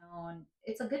skin tone.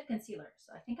 It's a good concealer.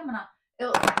 So I think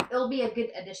it'll be a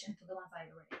good addition to the ones I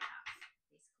already have,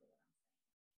 basically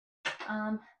what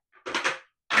I'm saying.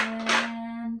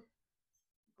 And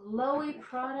glowy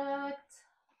product.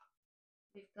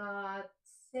 We've got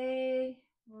Say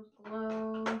Rose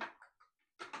Glow. Which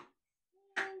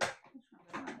one do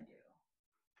I want to do?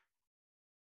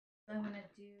 So I'm gonna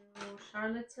do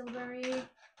Charlotte Tilbury. Or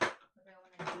do I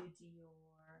want to do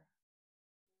Dior?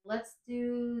 Let's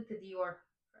do the Dior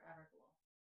Forever Glow.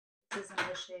 This is in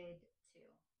the shade 2.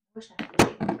 I wish I had the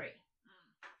shade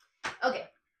 3. Okay,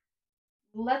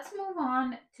 let's move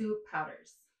on to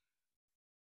powders.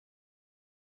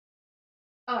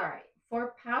 All right,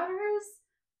 for powders,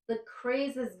 the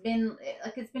craze has been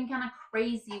like it's been kind of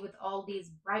crazy with all these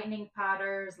brightening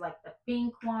powders, like the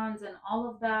pink ones and all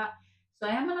of that. So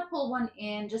I am gonna pull one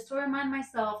in just to remind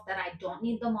myself that I don't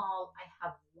need them all. I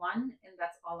have one, and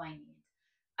that's all I need.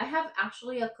 I have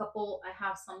actually a couple. I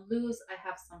have some loose. I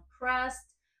have some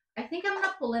pressed. I think I'm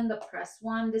gonna pull in the pressed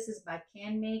one. This is by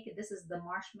Can Make. This is the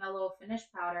Marshmallow Finish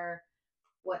Powder.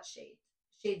 What shade?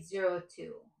 Shade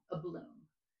 02, a bloom.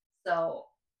 So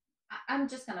I'm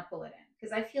just gonna pull it in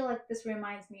because I feel like this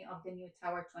reminds me of the new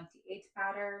Tower 28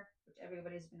 powder, which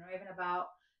everybody's been raving about.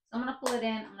 So I'm gonna pull it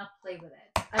in. I'm gonna play with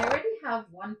it. I already have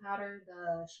one powder,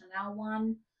 the Chanel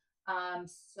one.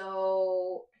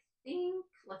 So I think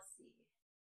let's see.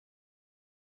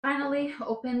 Finally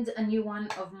opened a new one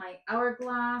of my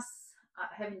Hourglass. I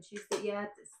haven't used it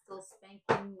yet. It's still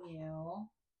spanking new.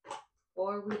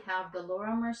 Or we have the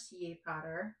Laura Mercier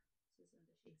powder. This is in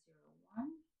the shade 01.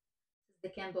 This is the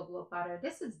Candle Glow powder.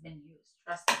 This has been used.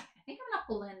 Trust me. I think I'm gonna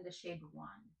pull in the shade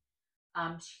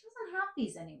 1. She doesn't have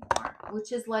these anymore,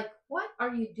 which is like, what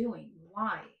are you doing?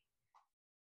 Why?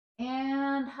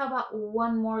 And how about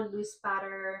one more loose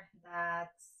powder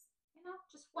that's,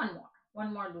 just one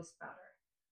more loose powder.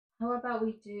 How about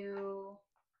we do,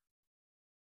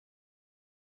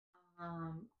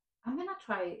 I'm gonna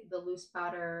try the loose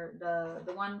powder,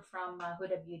 the one from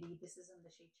Huda Beauty. This is in the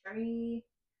shade Cherry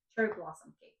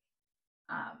Blossom Cake.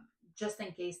 Just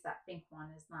in case that pink one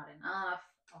is not enough,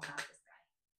 I'll have this guy.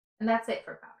 And that's it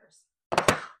for powders.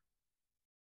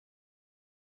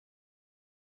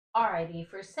 Alrighty,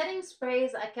 for setting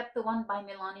sprays, I kept the one by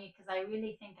Milani because I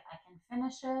really think I can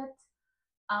finish it.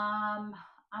 I'm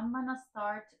gonna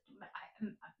start.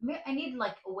 I need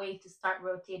like a way to start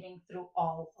rotating through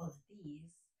all of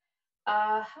these.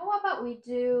 How about we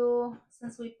do,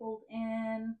 since we pulled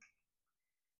in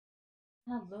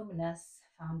luminous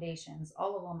foundations,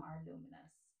 all of them are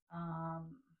luminous. How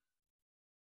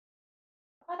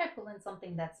about I pull in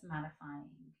something that's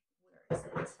mattifying? Where is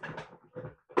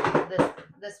it?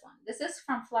 This one. This is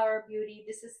from Flower Beauty.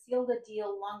 This is Seal the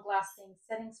Deal Long Lasting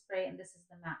Setting Spray, and this is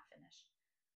the matte finish.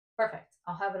 Perfect.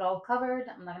 I'll have it all covered.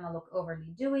 I'm not gonna look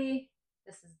overly dewy.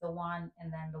 This is the one,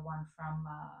 and then the one from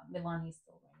Milani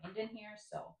still remained in here.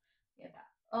 So yeah, that.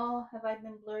 Oh, have I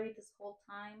been blurry this whole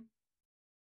time?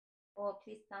 Oh,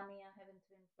 please tell me I haven't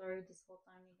been blurry this whole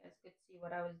time. You guys could see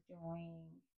what I was doing.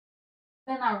 It's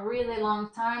been a really long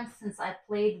time since I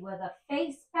played with a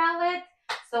face palette.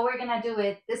 So we're gonna do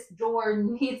it. This drawer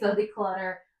needs a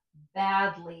declutter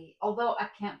badly. Although I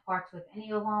can't part with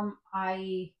any of them.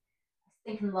 I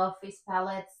think and love face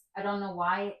palettes. I don't know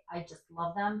why. I just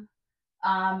love them.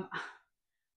 Um,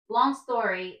 long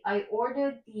story. I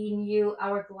ordered the new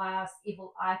Hourglass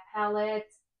Evil Eye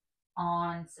palette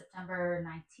on September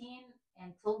 19th,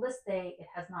 and till this day, it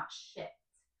has not shipped.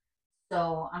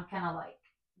 So I'm kind of like,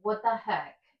 what the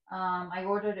heck? I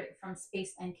ordered it from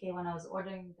Space NK when I was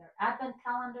ordering their advent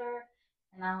calendar,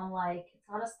 and now I'm like, it's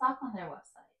out of stock on their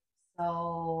website.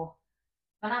 So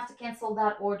I'm gonna have to cancel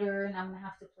that order, and I'm gonna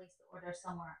have to place the order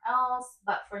somewhere else.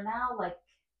 But for now, like,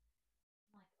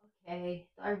 okay,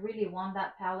 do I really want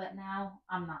that palette now?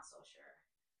 I'm not so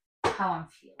sure how I'm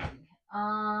feeling.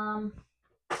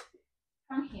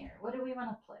 From here, what do we want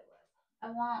to play with?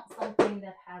 I want something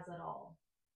that has it all.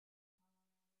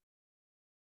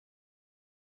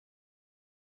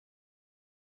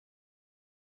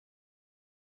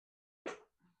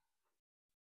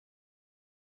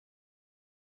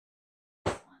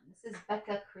 This is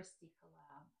Becca Christie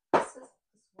collab. This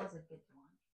was a good one.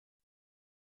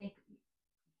 I think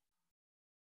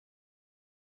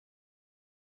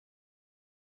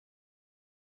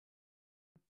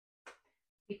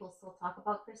people still talk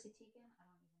about Chrissy Teigen. I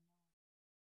don't even know.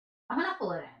 I'm gonna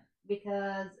pull it in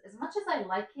because as much as I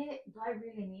like it, do I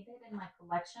really need it in my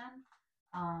collection?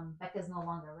 Becca's no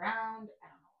longer around. I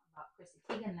don't know about Chrissy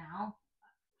Teigen now.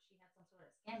 She had some sort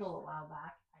of scandal a while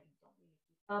back. I don't really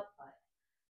keep up, but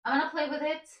I'm gonna play with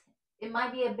it. It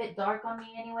might be a bit dark on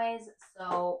me, anyways,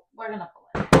 so we're gonna pull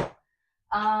it.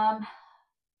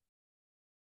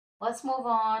 Let's move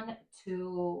on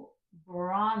to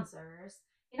bronzers.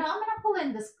 I'm gonna pull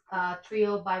in this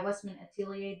trio by Westman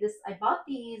Atelier. This I bought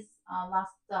these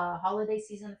last holiday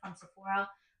season from Sephora.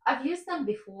 I've used them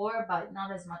before, but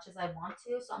not as much as I want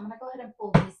to. So I'm gonna go ahead and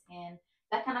pull these in.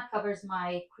 That kind of covers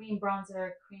my cream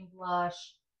bronzer, cream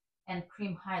blush, and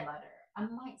cream highlighter. I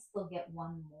might still get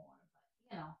one more,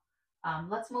 but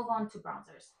let's move on to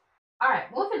bronzers. All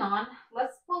right, moving on.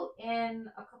 Let's pull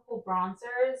in a couple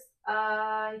bronzers.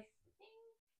 I think,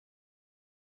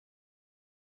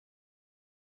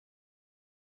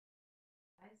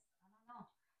 guys, I don't know.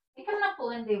 I think I'm gonna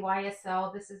pull in the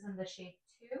YSL. This is in the shade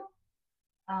 2.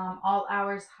 All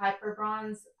Hours Hyper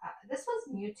Bronze. This was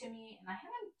new to me, and I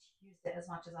haven't used it as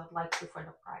much as I'd like to for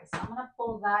the price. So I'm gonna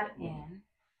pull that in.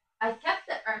 I kept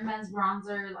the Hermes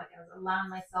bronzer, like I was allowing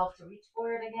myself to reach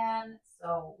for it again.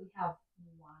 So we have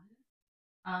one.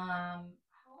 How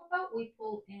about we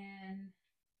pull in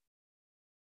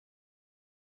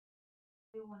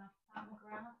one of Pat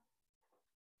McGrath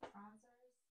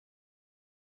bronzers,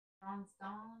 Bronze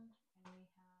Dawn, and we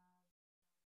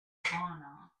have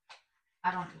Anna. I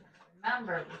don't even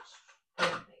remember which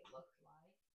one they looked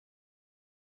like.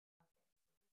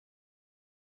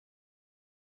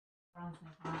 Bronze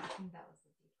Nirvana, I think that was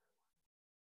the deeper one.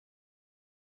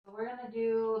 So we're gonna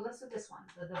do, let's do this one,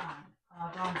 the Divine,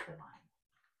 Bronze Divine.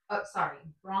 Oh, sorry,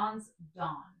 Bronze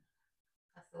Dawn.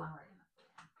 That's the one we're gonna put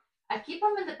in. I keep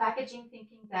them in the packaging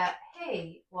thinking that,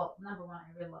 hey, well, number one,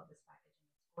 I really love this packaging.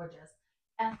 It's gorgeous.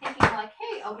 And I'm thinking like,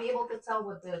 hey, I'll be able to tell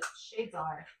what the shades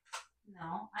are.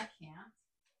 No, I can't.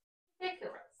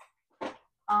 Ridiculous.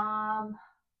 I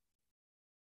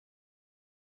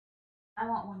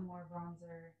want one more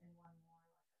bronzer and one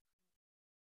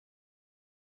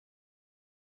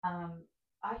more.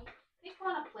 I think I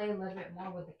want to play a little bit more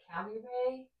with the Cali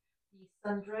Ray, the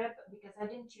Sun Drip, because I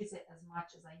didn't use it as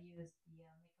much as I used the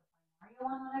Makeup by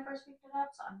Mario one when I first picked it up.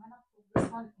 So I'm gonna pull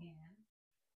this one in,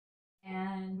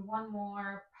 and one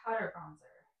more powder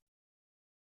bronzer.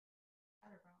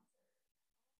 Powder bronzer.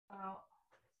 About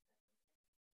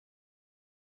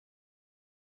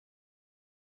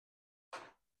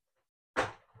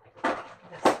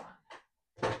this one.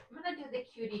 I'm gonna do the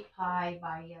Cutie Pie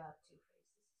by Too Faced.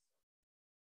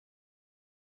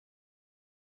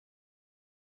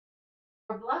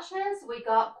 For blushes, we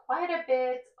got quite a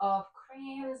bit of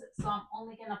creams, so I'm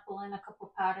only gonna pull in a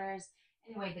couple powders.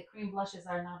 Anyway, the cream blushes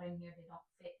are not in here; they don't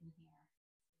fit in here.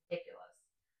 Ridiculous.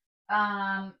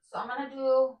 So I'm gonna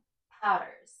do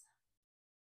powders.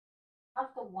 I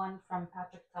have the one from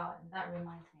Patrick Ta, and that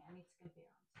reminds me, I need to compare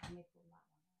them. So let me pull that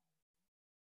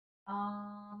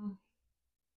one.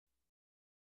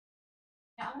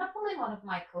 Yeah, I'm gonna pull in one of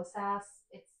my Kosas.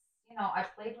 I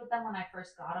played with them when I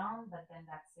first got them, but then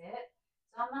that's it.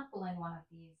 So I'm not pulling one of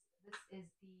these. This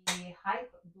is the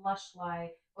Hype Blush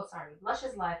Life. Oh, sorry, Blush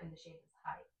is Life, and the shade is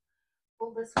Hype.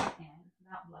 Pull this one in,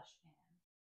 that blush in.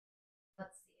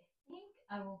 Let's see. I think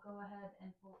I will go ahead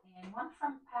and pull in one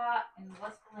from Pat, and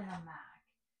let's pull in a MAC.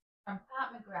 From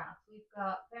Pat McGrath, we've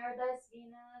got Paradise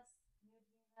Venus, Nude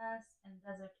Venus, and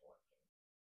Desert Orchid.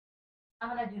 I'm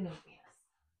gonna do Nude Venus.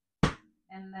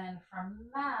 And then from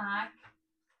MAC,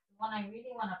 the one I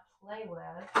really want to play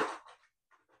with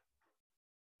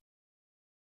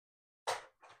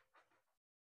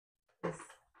is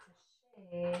the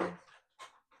shade.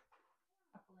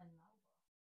 I'll pull in Melba.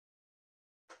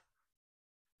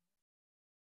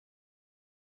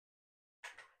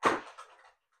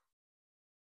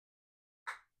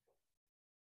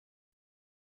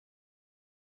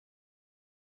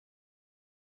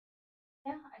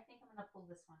 Yeah, I think I'm gonna pull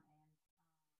this one in.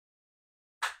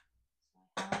 So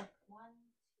I have one,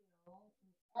 two,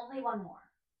 only one more.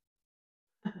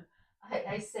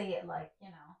 I say it like,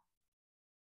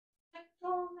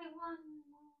 only one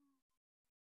more.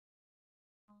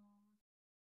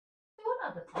 What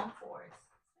are the Tom Fords?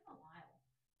 It's been a while.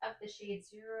 I have the shade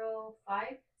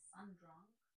 05 Sun Drunk.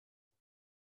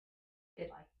 They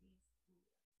like these.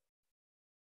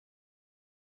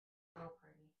 So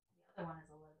pretty. The other one is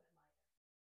a little bit lighter.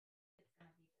 It's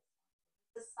gonna be this one.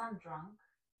 This is Sun Drunk.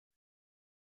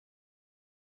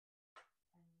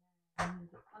 And And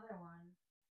the other one,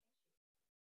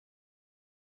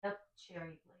 the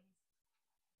cherry blaze.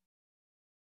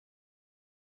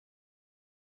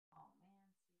 Oh man.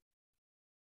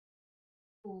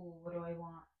 Ooh, what do I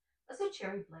want? Let's do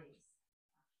cherry blaze.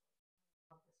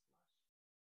 Love this blush.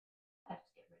 I have to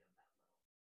get rid of that little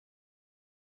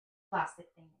plastic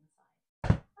thing inside. I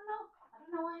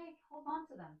don't know why I hold on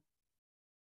to them. I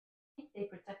think they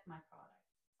protect my product.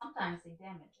 Sometimes they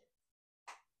damage it.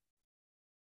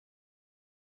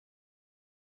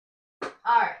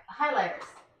 Alright, highlighters.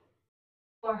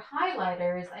 For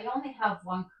highlighters, I only have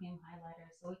one cream highlighter,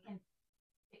 so we can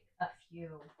pick a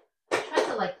few. I try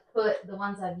to like put the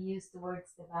ones I've used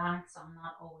towards the back, so I'm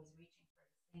not always reaching for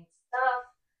the same stuff.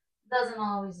 Doesn't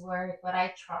always work, but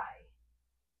I try.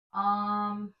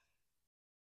 Um,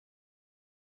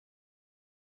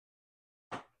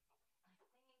 I think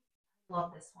I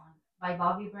love this one by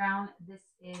Bobbi Brown. This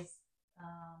is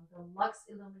the Luxe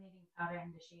Illuminating Powder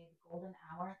in the shade Golden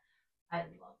Hour. I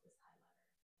love this highlighter.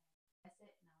 That's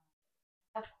it. Now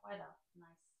I have quite a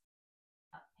nice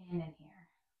pan in here.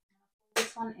 I'm gonna pull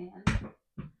this one in.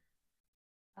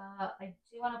 I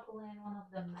do want to pull in one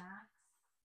of the MAC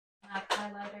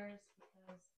highlighters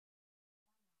because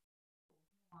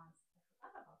I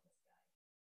forgot about this guy.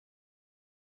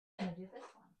 I'm gonna do this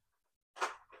one.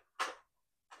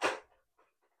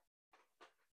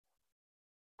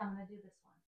 I'm gonna do this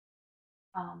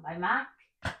one by MAC,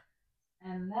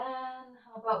 and then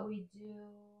how about we do?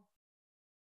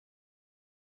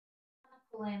 I'm gonna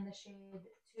pull in the shade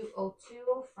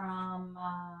 202 from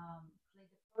Play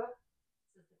de Pro.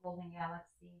 This is the Golden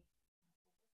Galaxy.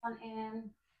 One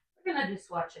in. We're gonna do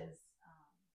swatches.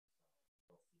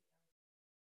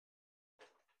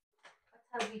 What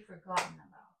have we forgotten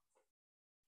about?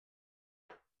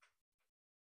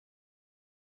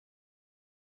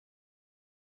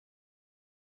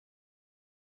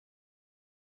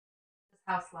 This is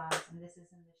House Labs, and this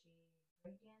is in the shade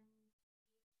Radiant.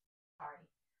 Sorry,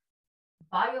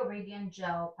 Bio Radiant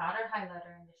Gel Powder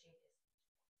Highlighter in the shade.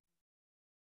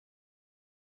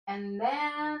 And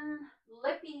then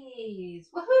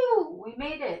lippies. Woohoo! We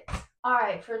made it. All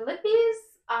right, for lippies,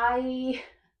 I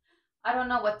don't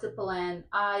know what to pull in.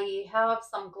 I have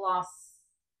some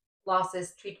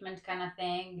glosses treatment kind of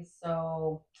thing,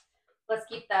 so let's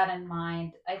keep that in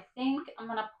mind. I think I'm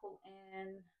gonna pull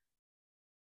in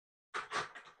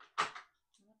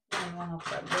one of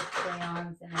the lip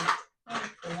crayons, and I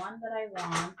think the one that I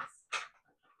want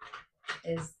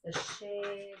is the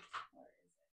shade.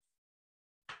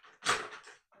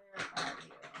 Where are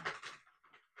you?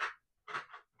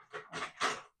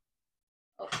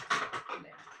 Oh,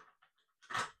 there.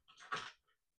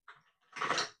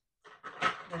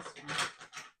 This one.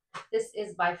 This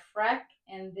is by Freck,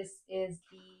 and this is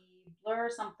the Blur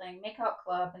something Makeup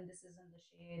Club, and this is in the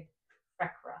shade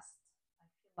Freck Rust. I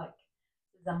feel like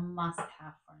this is a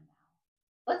must-have for now.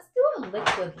 Let's do a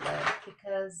liquid lip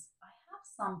because I have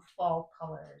some fall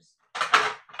colors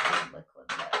in liquid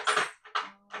lips.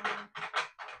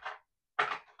 I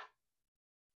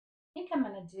think I'm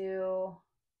gonna do.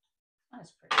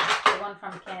 That's pretty. The one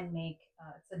from Can Make.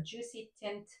 It's a juicy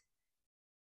tint.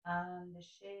 The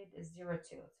shade is 02.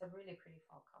 It's a really pretty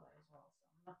fall color as well. So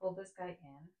I'm gonna pull this guy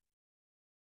in.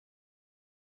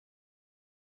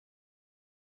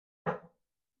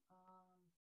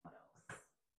 What else?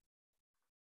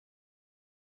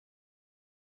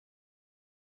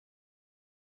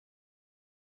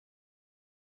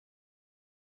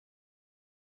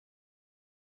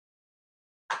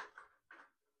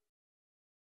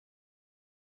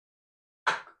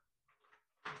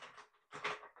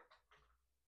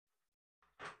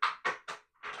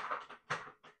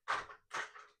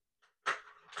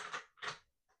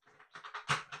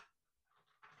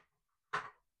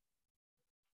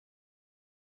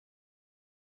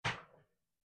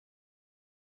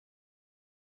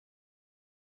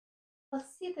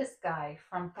 Let's see this guy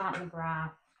from Cotton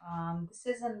Graph. This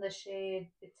is in the shade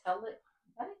Vitelica.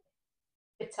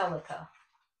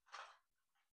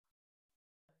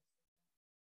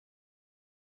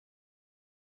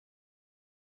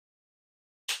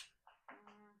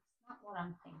 Not what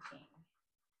I'm thinking.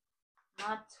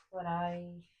 Not what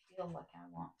I feel like I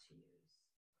want to use.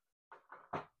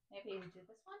 Maybe we do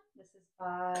this one. This is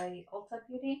by Ulta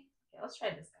Beauty. Okay, let's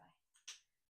try this guy.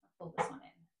 I'll pull this one in.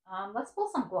 Let's pull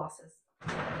some glosses.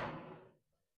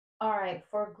 All right,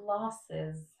 for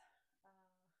glosses,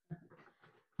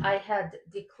 I had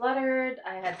decluttered,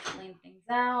 I had cleaned things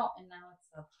out, and now it's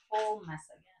a whole mess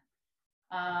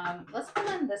again. Let's pull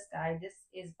in this guy. This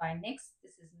is by NYX.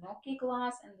 This is Milky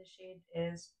Gloss, and the shade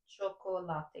is Choco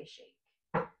Latte Shake.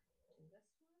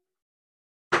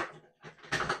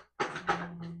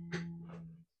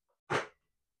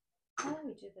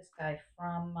 do this guy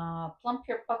from Plump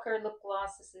Your Pucker Lip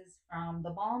Gloss. This is from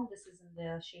The Balm. This is in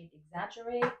the shade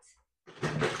Exaggerate.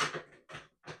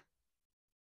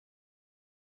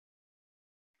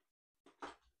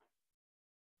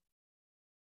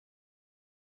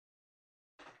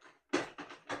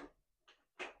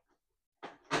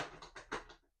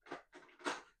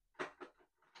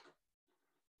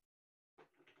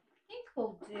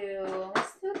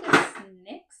 Let's do this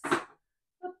NYX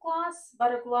lip gloss,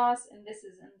 butter gloss, and this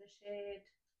is in the shade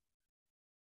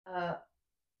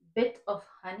Bit of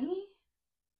Honey.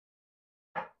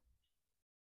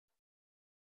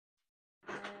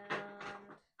 And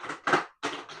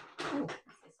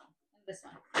this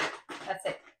one. That's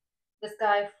it. This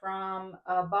guy from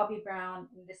Bobbi Brown,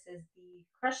 and this is the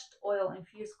Crushed Oil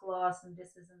Infused Gloss, and this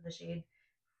is in the shade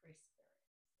Free Spirit.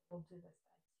 We'll do this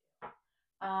guy too.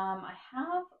 I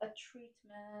have a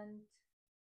treatments.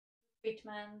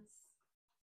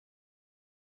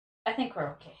 I think we're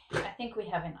okay. I think we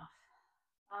have enough.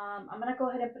 I'm gonna go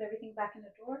ahead and put everything back in the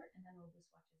drawer, and then we'll do swatches.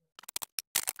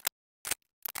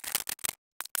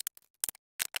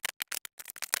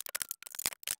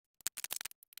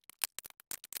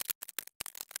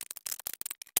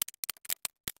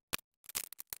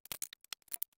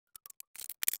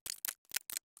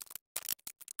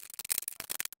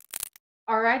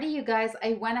 Alrighty, you guys,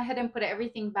 I went ahead and put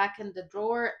everything back in the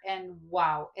drawer, and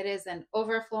wow, it is an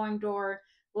overflowing drawer,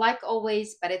 like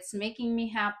always, but it's making me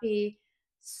happy.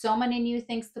 So many new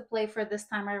things to play for this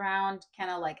time around. Kind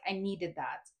of like I needed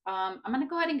that. I'm gonna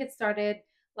go ahead and get started.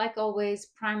 Like always,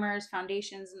 primers,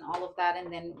 foundations, and all of that,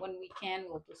 and then when we can,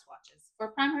 we'll do swatches. For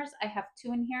primers, I have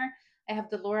two in here. I have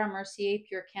the Laura Mercier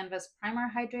Pure Canvas Primer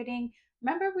Hydrating.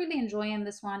 Remember really enjoying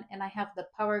this one, and I have the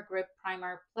Power Grip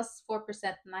Primer plus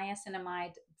 4%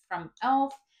 niacinamide from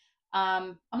e.l.f.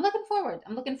 I'm looking forward.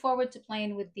 I'm looking forward to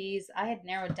playing with these. I had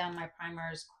narrowed down my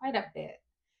primers quite a bit.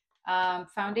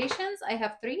 Foundations, I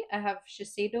have three. I have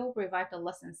Shiseido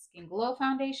Revitaliscent Skin Glow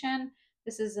Foundation.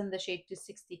 This is in the shade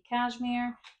 260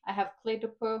 Cashmere. I have Clé de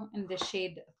Peau in the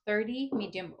shade 30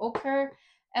 Medium Ochre.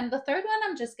 And the third one,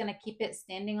 I'm just going to keep it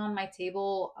standing on my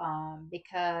table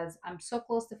because I'm so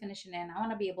close to finishing it. I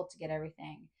want to be able to get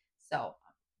everything. So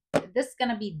this is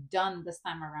going to be done this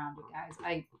time around, you guys.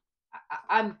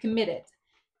 I'm committed.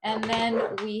 And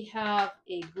then we have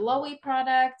a glowy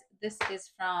product. This is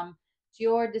from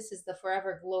Dior. This is the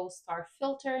Forever Glow Star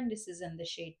Filter, and this is in the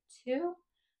shade 2.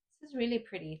 This is really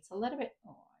pretty. It's a little bit,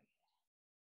 oh, I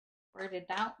squirted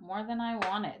out more than I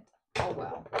wanted. Oh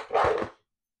well.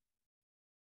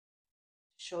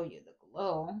 Show you the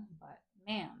glow, but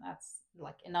man, that's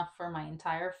like enough for my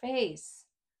entire face.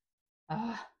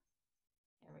 Ah,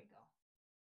 there we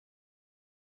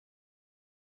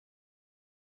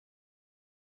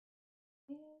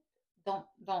go.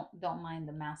 Don't mind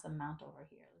the massive amount over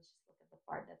here. Let's just look at the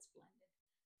part that's blended.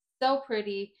 So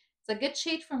pretty. It's a good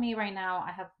shade for me right now.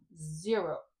 I have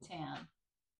 0 tan.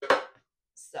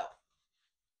 So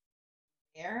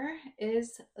there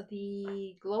is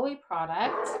the glowy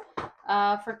product.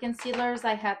 For concealers,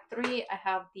 I had 3. I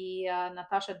have the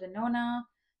Natasha Denona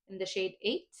in the shade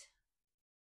 8.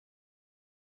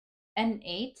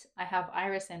 N8. I have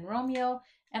Iris and Romeo,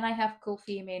 and I have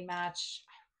Kulfi Made Match.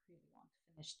 I really want to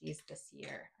finish these this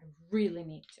year. I really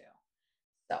need to.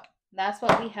 So that's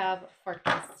what we have for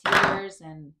concealers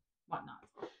and whatnot.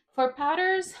 For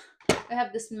powders, I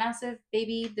have this massive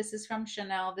baby. This is from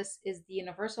Chanel. This is the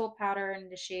universal powder, and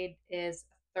the shade is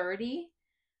 30.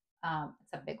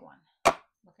 It's a big one.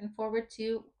 Looking forward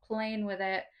to playing with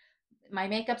it. My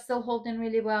makeup's still holding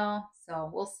really well, so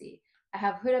we'll see. I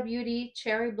have Huda Beauty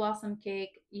Cherry Blossom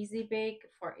Cake Easy Bake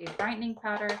for a brightening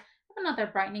powder. I have another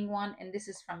brightening one, and this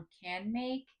is from Can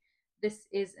Make. This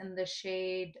is in the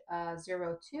shade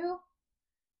 02.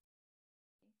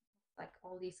 Like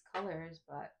all these colors,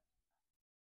 but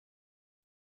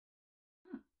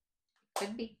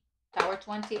could be. Tower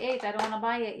 28. I don't want to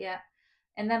buy it yet.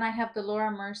 And then I have the Laura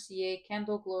Mercier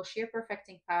Candle Glow Sheer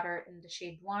Perfecting Powder in the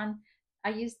shade 1. I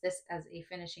use this as a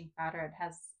finishing powder. It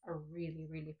has a really,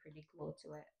 really pretty glow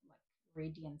to it, like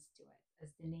radiance to it,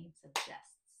 as the name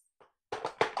suggests.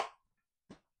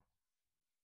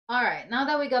 All right, now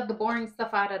that we got the boring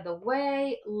stuff out of the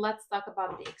way, let's talk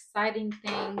about the exciting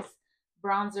things,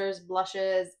 bronzers,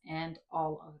 blushes, and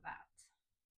all of that.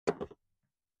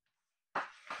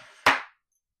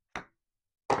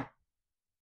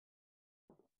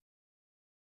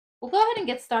 We'll go ahead and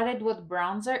get started with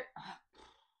bronzer.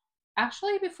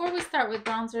 Actually, before we start with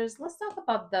bronzers, let's talk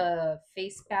about the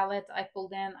face palette I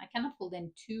pulled in. I kind of pulled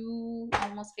in 2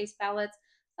 almost face palettes.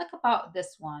 Let's talk about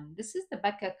this one. This is the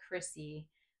Becca Chrissy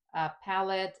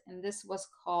palette, and this was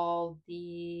called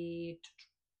the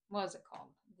What was it called?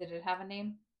 Did it have a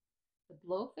name? The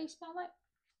Glow Face Palette?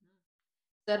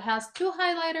 So it has two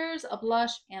highlighters, a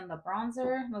blush, and the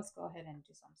bronzer. Let's go ahead and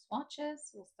do some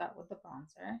swatches. We'll start with the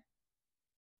bronzer.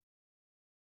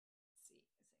 Let's see,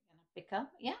 is it gonna pick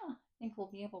up? Yeah, I think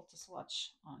we'll be able to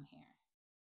swatch on here.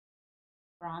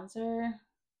 Bronzer.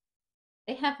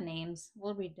 They have names.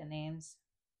 We'll read the names.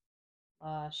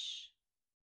 Blush.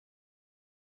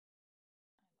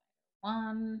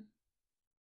 One.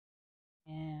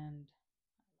 And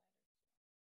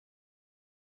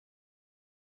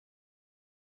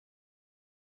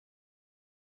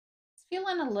it's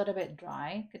feeling a little bit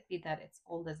dry. Could be that it's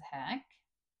old as heck.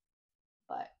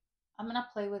 But I'm gonna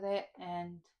play with it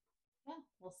and yeah,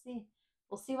 we'll see.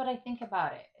 We'll see what I think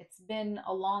about it. It's been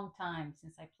a long time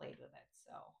since I played with it,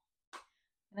 so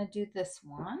I'm gonna do this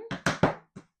one.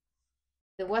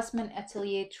 The Westman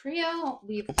Atelier Trio.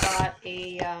 We've got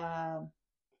we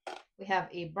have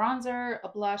a bronzer, a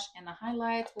blush, and a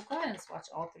highlight. We'll go ahead and swatch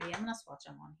all three. I'm gonna swatch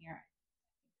them on here.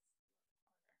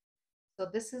 So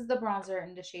this is the bronzer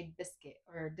in the shade Biscuit,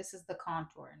 or this is the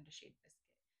contour in the shade Biscuit.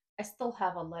 I still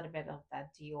have a little bit of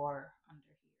that Dior under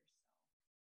here,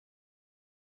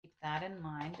 so keep that in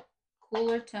mind.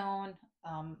 Cooler tone,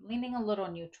 leaning a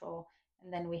little neutral,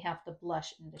 and then we have the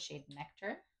blush in the shade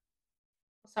Nectar.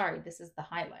 Oh, sorry, this is the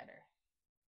highlighter.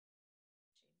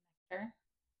 Shade Nectar,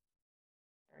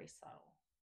 very subtle,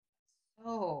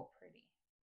 so pretty.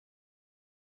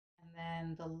 And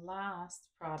then the last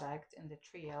product in the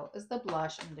trio is the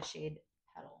blush in the shade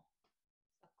Petal.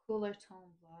 A cooler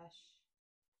tone blush.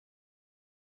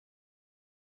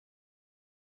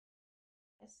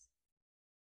 Yes.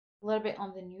 A little bit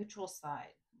on the neutral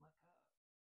side.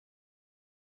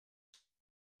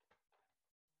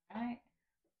 All right.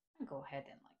 I'll go ahead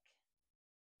and like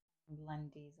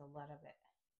blend these a little bit.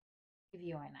 Give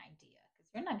you an idea.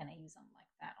 Because you're not going to use them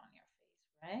like that on your face,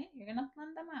 right? You're going to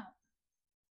blend them out.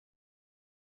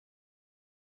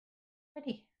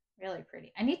 Pretty. Really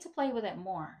pretty. I need to play with it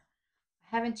more. I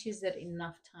haven't used it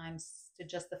enough times to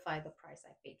justify the price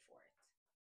I paid for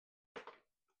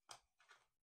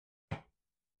it.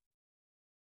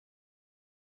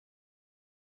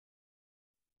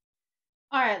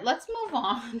 All right, let's move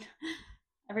on.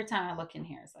 Every time I look in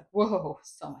here, it's like, whoa,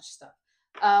 so much stuff.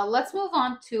 Let's move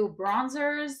on to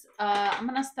bronzers. I'm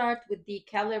gonna start with the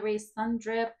Caliray Sun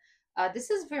Drip. This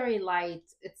is very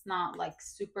light. It's not like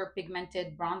super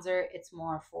pigmented bronzer. It's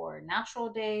more for natural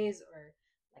days or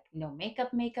like no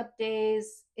makeup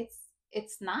days.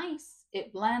 It's nice.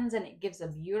 It blends and it gives a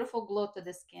beautiful glow to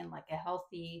the skin, like a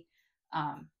healthy,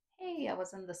 hey, I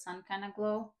was in the sun kind of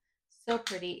glow. So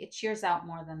pretty. It shears out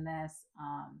more than this.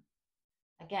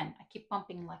 Again, I keep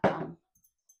pumping like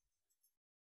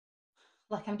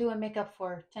I'm doing makeup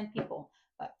for 10 people.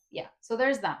 But yeah, so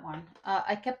there's that one.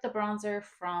 I kept the bronzer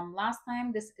from last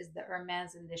time. This is the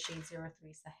Hermes in the shade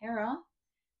 03 Sahara.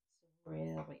 It's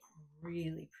really,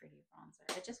 really pretty bronzer.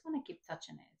 I just want to keep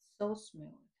touching it. It's so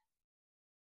smooth.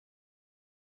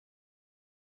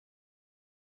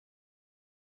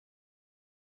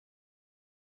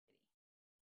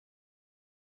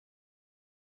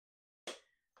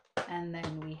 And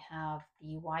then we have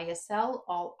the YSL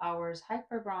All Hours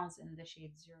Hyper Bronze in the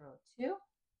shade 02.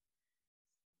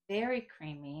 Very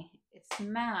creamy. It's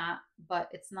matte, but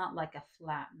it's not like a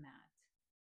flat matte.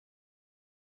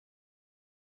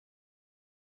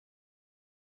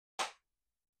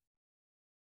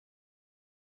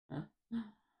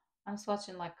 I'm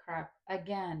swatching like crap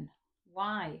again.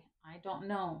 Why? I don't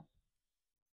know.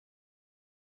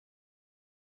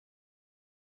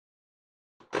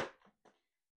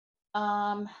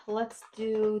 Let's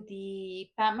do the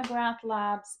Pat McGrath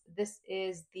Labs. This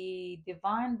is the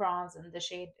Divine Bronze, and the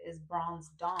shade is Bronze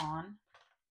Dawn.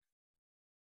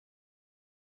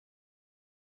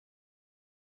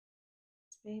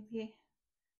 Baby,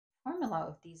 formula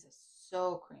of these is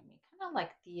so creamy, kind of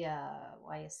like the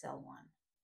YSL one.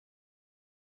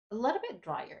 A little bit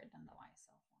drier than the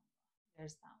YSL formula.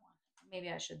 There's that one.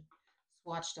 Maybe I should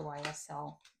swatch the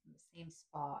YSL in the same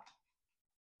spot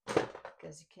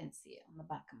because you can't see it on the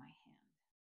back of my hand.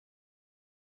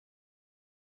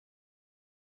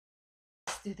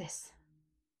 Let's do this.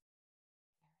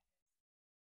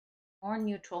 More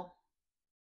neutral.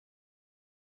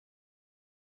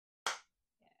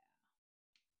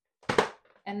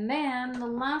 And then the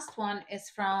last one is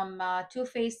from Too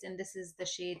Faced, and this is the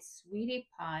shade Sweetie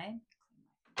Pie. Clean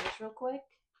my fingers real quick.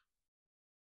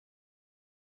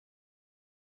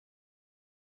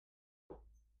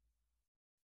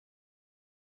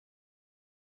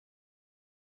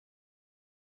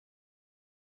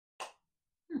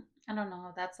 I don't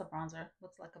know. That's a bronzer.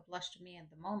 Looks like a blush to me at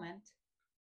the moment.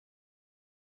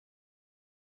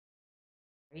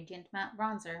 Radiant Matte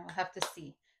Bronzer. We'll have to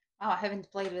see. Oh, I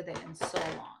haven't played with it in so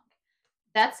long.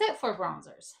 That's it for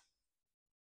bronzers.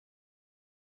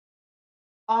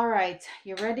 All right,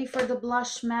 you ready for the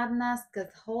blush madness?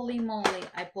 Because holy moly,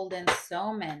 I pulled in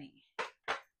so many.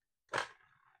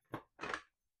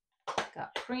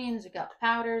 Got creams, we got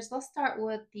powders. Let's start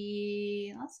with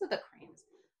let's do the creams.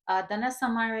 Danessa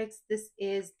Myricks, this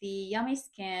is the Yummy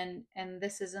Skin, and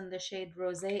this is in the shade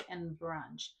Rosé and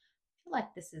Brunch. I feel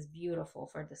like this is beautiful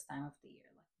for this time of the year.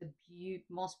 Like the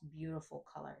most beautiful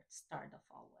color to start the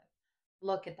fall with.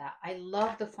 Look at that. I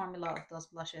love the formula of those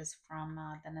blushes from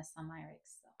Danessa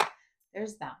Myricks. So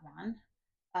there's that one.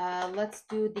 Let's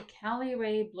do the Cali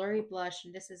Ray Blurry Blush,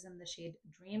 and this is in the shade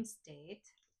Dream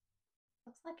State.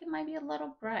 Looks like it might be a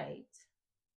little bright.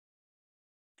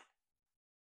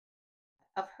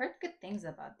 I've heard good things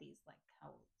about these, like how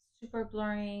super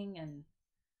blurring and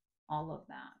all of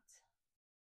that.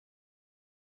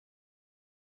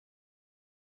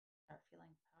 Start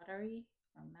feeling powdery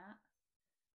from that.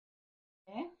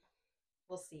 Okay,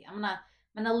 we'll see. I'm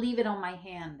gonna leave it on my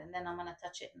hand and then I'm gonna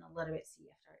touch it in a little bit, see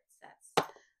after it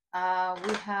sets.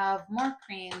 We have more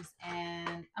creams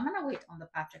and I'm gonna wait on the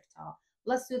Patrick Ta.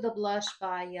 Let's do the blush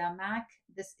by MAC.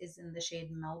 This is in the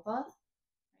shade Melba.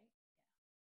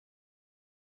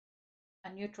 A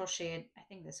neutral shade. I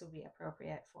think this would be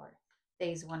appropriate for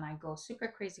days when I go super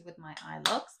crazy with my eye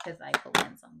looks because I pulled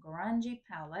in some grungy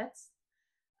palettes.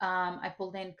 I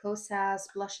pulled in Kosas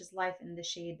Blushes Life in the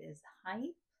shade is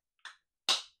Hype.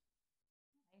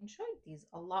 I enjoyed these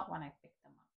a lot when I picked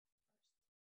them up.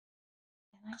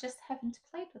 And I just haven't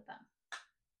played with them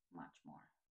much more.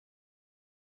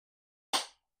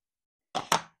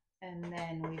 And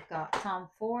then we've got Tom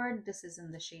Ford. This is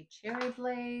in the shade Cherry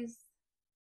Blaze.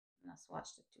 I'm going to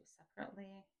swatch the two separately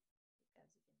because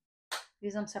you can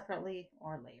use them separately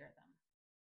or layer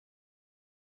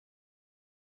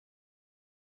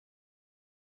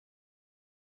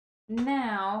them.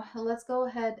 Now, let's go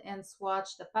ahead and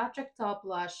swatch the Patrick Ta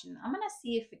blush. And I'm going to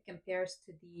see if it compares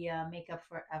to the Makeup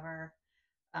Forever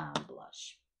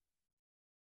blush.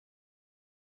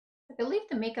 I believe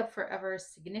the Makeup Forever is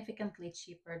significantly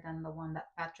cheaper than the one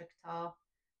that Patrick Ta,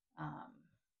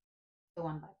 the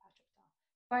one by Patrick Ta.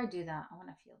 Before I do that, I want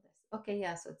to feel this. Okay,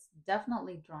 yeah, so it's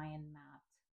definitely dry and matte.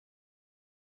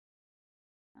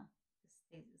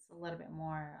 It's a little bit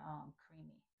more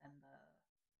creamy than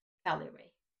the Cali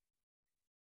Ray.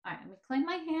 All right, let me clean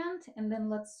my hand and then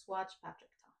let's swatch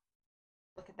Patrick Ta.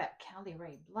 Look at that Cali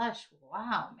Ray blush.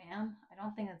 Wow, man. I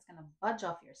don't think it's going to budge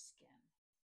off your skin.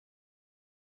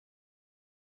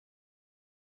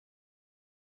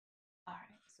 All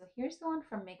right, so here's the one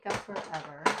from Makeup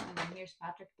Forever. And then here's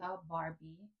Patrick Ta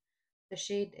Barbie. The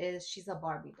shade is She's a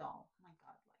Barbie Doll. Oh my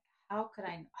God, like how could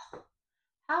I?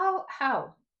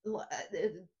 How?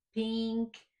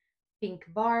 Pink, pink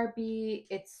Barbie.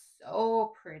 It's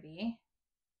so pretty.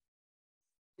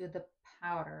 Do the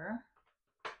powder.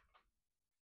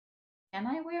 Can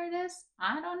I wear this?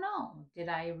 I don't know. Did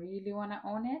I really want to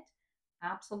own it?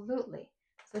 Absolutely.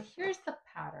 So here's the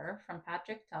powder from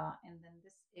Patrick Ta, and then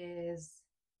this is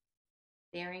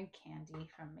Daring Candy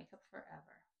from Makeup Forever.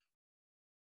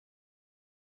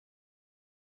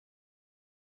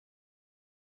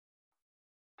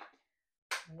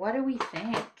 What do we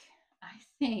think? I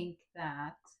think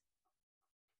that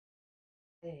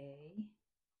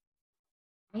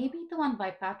maybe the one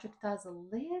by Patrick Ta is a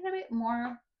little bit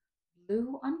more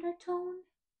blue undertone,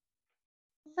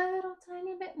 a little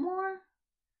tiny bit more.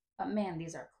 But man,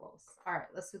 these are close. All right,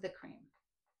 let's do the cream.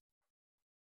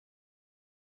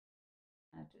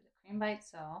 I'm gonna do the cream by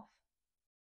itself.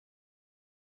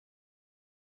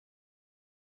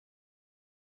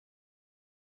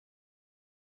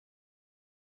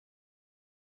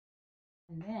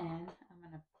 And then I'm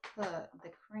gonna put the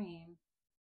cream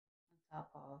on top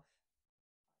of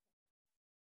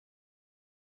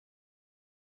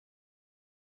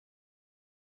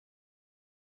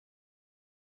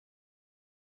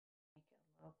make it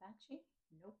a little patchy.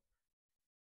 Nope,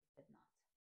 it did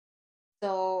not.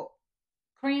 So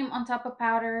cream on top of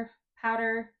powder,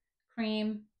 powder,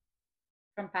 cream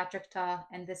from Patrick Ta,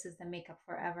 and this is the Makeup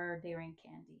Forever Daring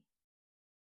Candy.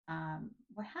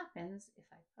 What happens if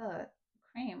I put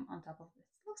cream on top of this?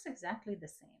 It looks exactly the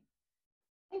same.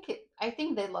 I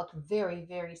think they look very,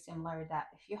 very similar. That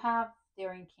if you have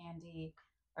Daring Candy,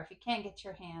 or if you can't get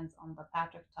your hands on the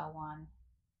Patrick Ta one,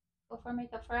 go for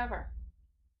Makeup Forever.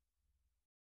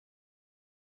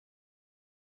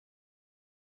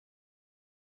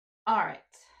 All right.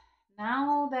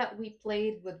 Now that we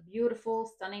played with beautiful,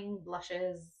 stunning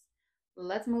blushes,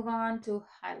 let's move on to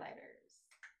highlighters.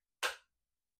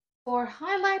 For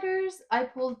highlighters, I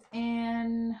pulled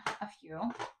in a few.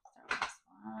 Start with this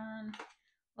one.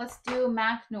 Let's do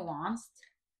MAC Nuanced.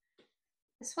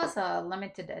 This was a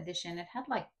limited edition. It had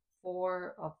like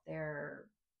 4 of their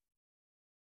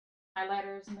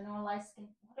highlighters, mineralized skin.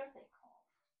 What are they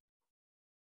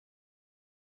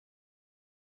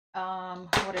called?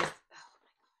 What is? Oh my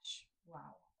gosh!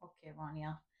 Wow. Okay,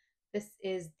 Rania. This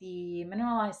is the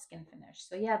mineralized skin finish.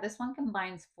 So yeah, this one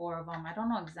combines 4 of them. I don't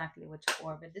know exactly which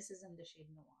 4, but this is in the shade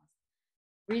Nuance.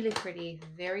 Really pretty,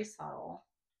 very subtle.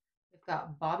 We've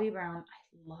got Bobby Brown.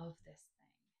 I love this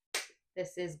thing.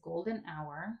 This is Golden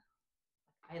Hour.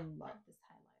 I love this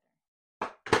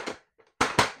highlighter.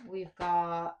 We've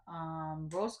got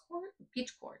Rose Quartz,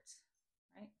 Peach Quartz,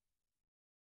 right?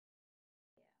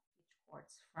 Yeah, Peach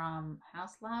Quartz from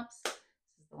House Labs. This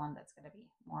is the one that's going to be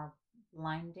more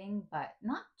blinding, but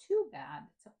not too bad.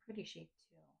 It's a pretty shade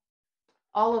too.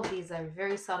 All of these are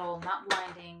very subtle, not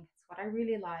blinding. It's what I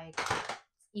really like.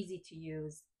 It's easy to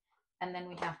use. And then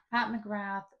we have Pat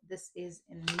McGrath. This is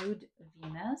in Nude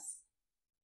Venus.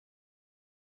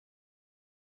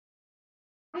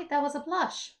 Wait, that was a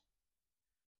blush.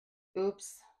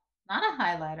 Oops, not a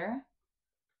highlighter.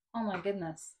 Oh my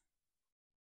goodness.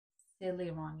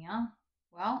 Silly Rania.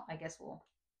 Well, I guess we'll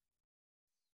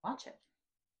watch it.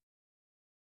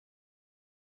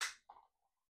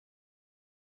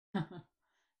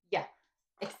 Yeah,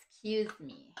 excuse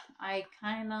me. I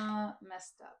kind of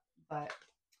messed up, but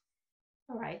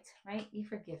all right, right? You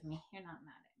forgive me. You're not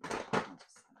mad at me. I'm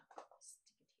just gonna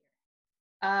stick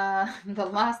it here. The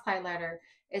last highlighter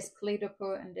is Kaleido,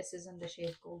 and this is in the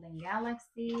shade Golden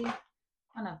Galaxy.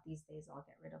 One of these days, I'll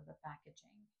get rid of the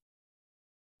packaging.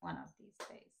 One of these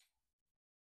days.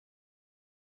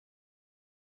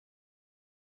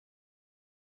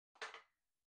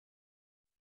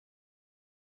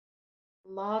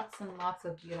 Lots and lots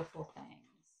of beautiful things.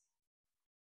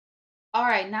 All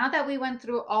right, now that we went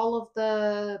through all of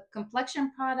the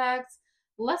complexion products,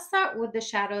 let's start with the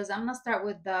shadows. I'm gonna start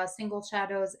with the single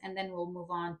shadows and then we'll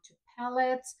move on to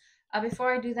palettes.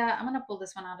 Before I do that, I'm gonna pull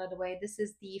this one out of the way. This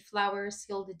is the Flower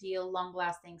Seal the Deal Long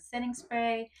Lasting Setting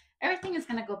Spray. Everything is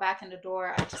gonna go back in the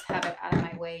door. I just have it out of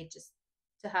my way just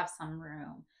to have some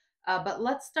room. But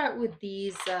let's start with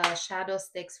these shadow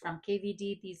sticks from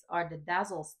KVD. These are the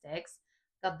Dazzle sticks.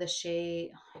 Got the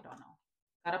shade, I don't know,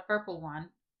 got a purple one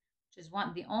which is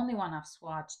the only one I've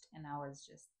swatched, and I was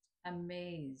just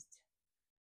amazed.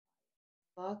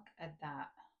 Look at that.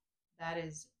 That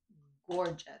is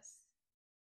gorgeous.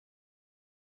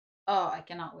 Oh, I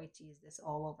cannot wait to use this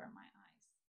all over my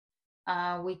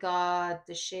eyes. We got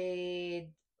the shade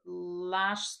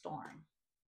Lash Storm.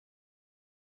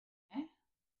 Okay.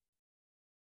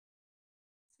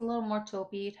 It's a little more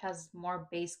taupey. It has more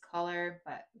base color,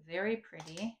 but very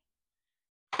pretty.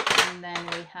 And then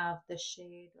we have the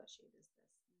shade, what shade is this?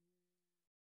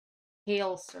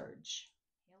 Hail Surge.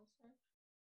 Hail Surge?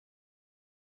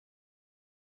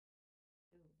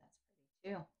 Ooh, that's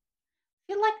pretty too. I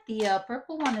feel like the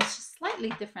purple one is just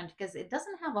slightly different because it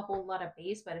doesn't have a whole lot of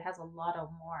base, but it has a lot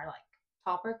of more like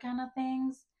topper kind of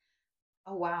things.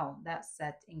 Oh wow, that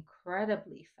set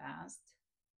incredibly fast.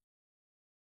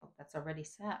 Oh, that's already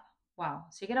set. Wow,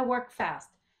 so you gotta work fast.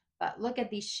 But look at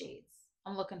these shades.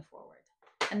 I'm looking forward.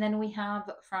 And then we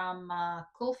have from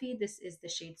Kulfi, this is the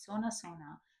shade Sona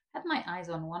Sona. Had my eyes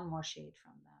on one more shade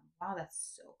from them. Wow,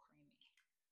 that's so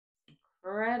creamy.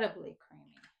 Incredibly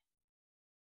creamy.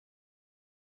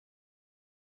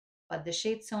 But the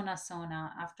shade Sona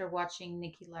Sona, after watching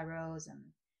Nikki LaRose and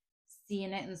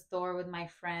seeing it in store with my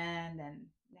friend, and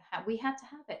we had to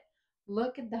have it.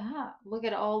 Look at that. Look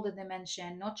at all the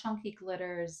dimension. No chunky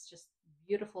glitters. Just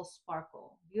beautiful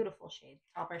sparkle. Beautiful shade.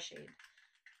 Topper shade.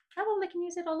 Probably can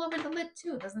use it all over the lid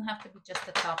too. It doesn't have to be just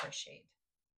the topper shade.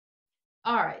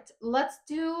 All right, let's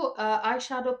do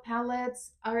eyeshadow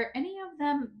palettes. Are any of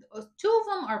them, 2 of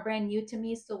them are brand new to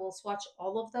me, so we'll swatch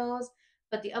all of those.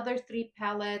 But the other 3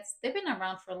 palettes, they've been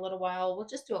around for a little while. We'll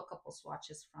just do a couple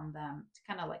swatches from them to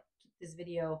kind of like keep this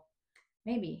video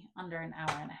maybe under an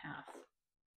hour and a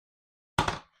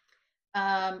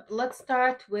half. Let's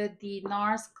start with the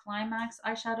NARS Climax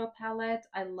eyeshadow palette.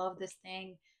 I love this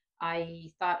thing. I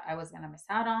thought I was going to miss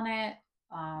out on it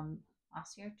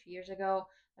last year, 2 years ago,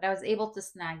 but I was able to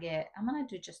snag it. I'm going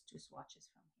to do just 2 swatches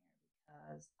from here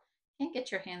because you can't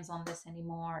get your hands on this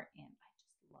anymore, and I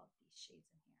just love these shades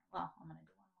in here. Well, I'm going to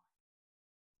do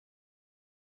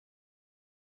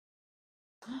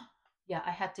one more. Yeah, I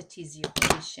had to tease you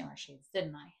with these shimmer shades,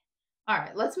 didn't I? All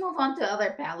right, let's move on to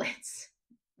other palettes.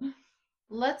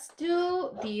 Let's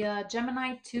do the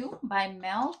Gemini 2 by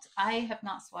Melt. I have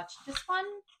not swatched this one.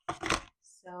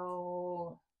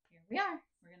 So here we are.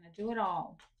 We're going gonna do it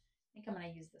all. I think I'm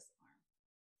gonna use this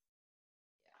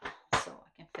arm. Yeah, so I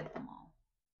can fit them all.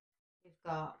 We've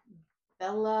got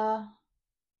Bella,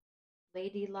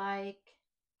 Ladylike,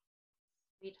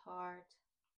 Sweetheart.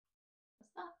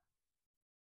 What's that?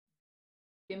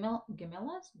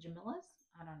 Gamilas? Jamilas?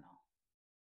 I don't know.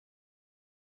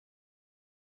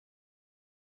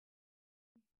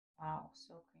 Wow,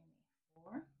 so creamy.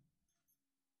 4.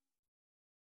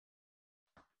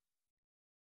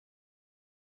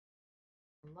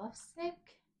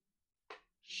 Lovesick,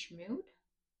 Schmood,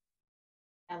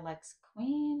 LX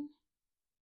Queen,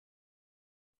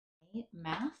 8.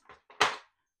 Math. I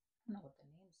don't know what the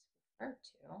names refer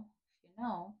to. If you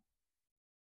know,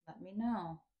 let me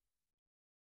know.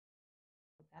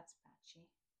 Oh, that's patchy.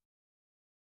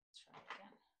 Let's try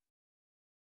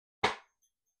again.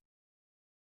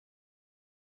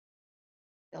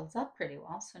 Builds up pretty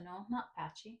well, so no, not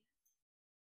patchy.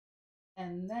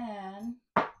 And then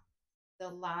the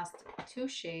last 2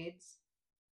 shades,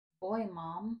 Boy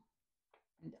Mom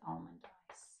and Almond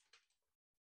Eyes.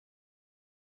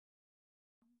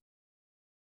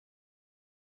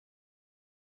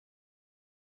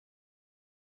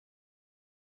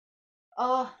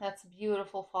 Oh, that's a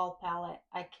beautiful fall palette.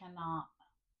 I cannot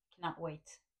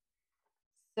wait.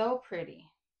 So pretty.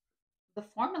 The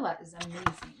formula is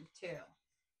amazing too.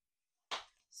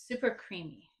 Super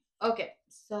creamy. Okay,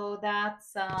 so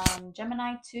that's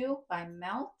Gemini 2 by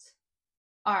Melt.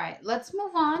 All right, let's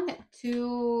move on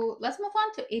to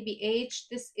ABH.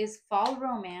 This is Fall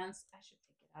Romance. I should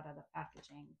take it out of the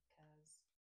packaging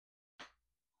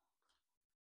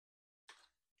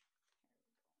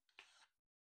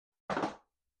because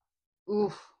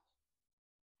oof.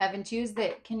 Haven't used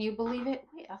it. Can you believe it?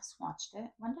 Wait, I've swatched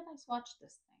it. When did I swatch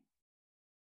this thing?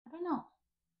 I don't know.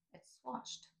 It's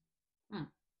swatched.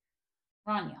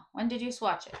 Rania, when did you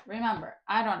swatch it? Remember,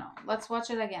 I don't know. Let's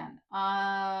watch it again.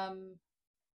 I'm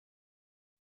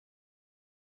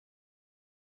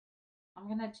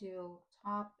gonna do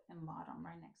top and bottom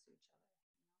right next to each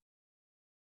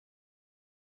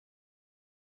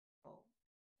other. So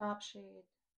top shade,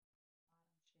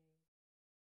 bottom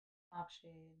shade, top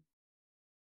shade.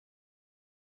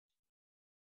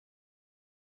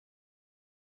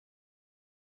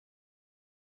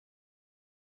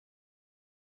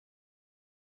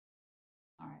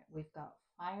 All right, we've got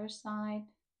Fireside,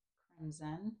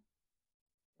 Crimson,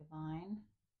 Divine,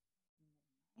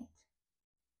 Midnight.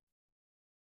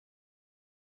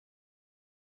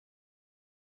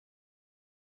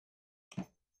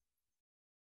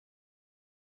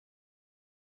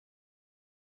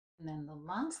 And then the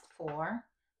last 4,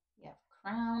 we have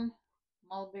Crown,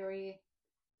 Mulberry,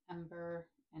 Ember,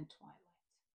 and Twilight.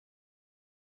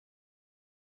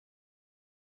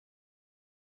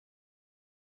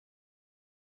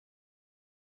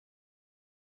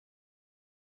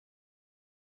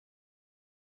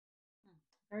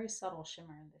 Very subtle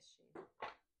shimmer in this shade.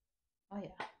 Oh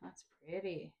yeah, that's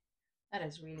pretty. That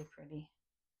is really pretty.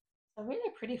 It's a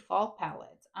really pretty fall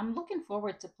palette. I'm looking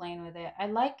forward to playing with it. I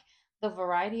like the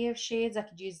variety of shades. I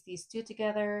could use these 2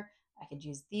 together. I could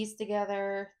use these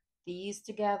together, these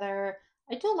together.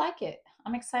 I do like it.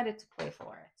 I'm excited to play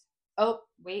for it. Oh,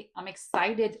 wait, I'm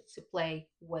excited to play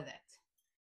with it.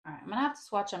 All right, I'm gonna have to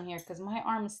swatch them here because my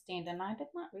arm is stained and I did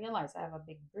not realize I have a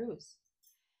big bruise.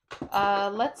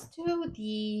 Let's do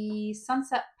the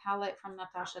Sunset palette from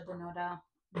Natasha Denona.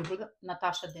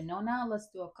 Let's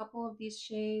do a couple of these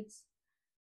shades,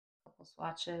 a couple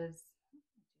swatches.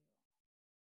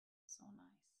 So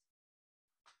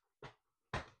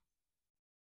nice.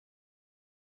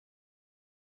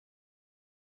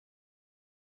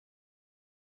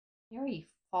 Very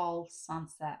fall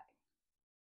sunset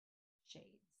shades.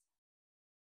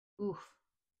 Oof,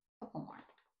 a couple more.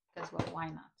 Because well, why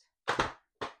not?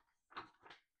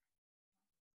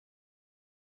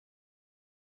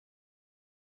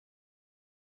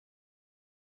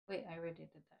 Wait, I already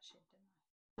did that shade, didn't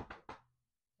I?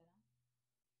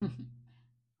 Did I?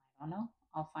 I don't know.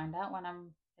 I'll find out when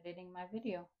I'm editing my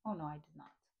video. Oh no, I did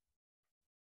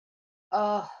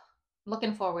not.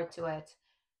 Looking forward to it.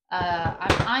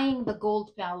 I'm eyeing the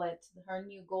gold palette, her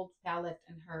new gold palette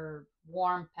and her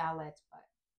warm palette, but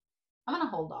I'm gonna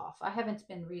hold off. I haven't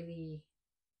been really,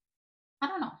 I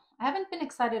don't know. I haven't been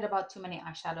excited about too many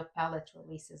eyeshadow palette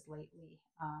releases lately.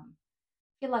 I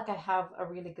feel like I have a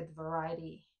really good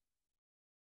variety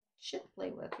I should play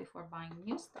with before buying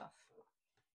new stuff.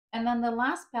 And then the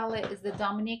last palette is the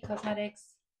Dominique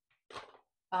Cosmetics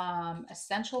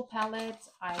Essential Palette.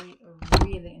 I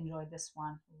really enjoyed this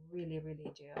one. Really,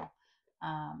 really do.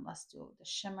 Let's do the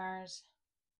shimmers.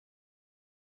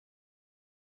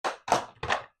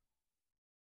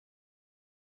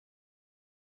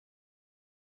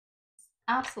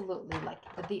 absolutely like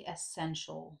the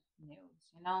essential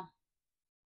nudes, you know?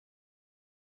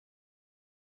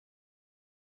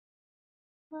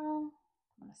 Well,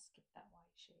 I'm gonna skip that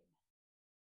white shade.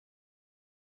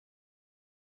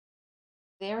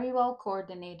 Very well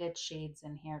coordinated shades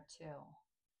in here too.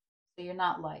 So you're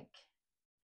not like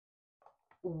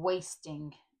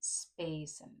wasting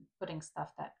space and putting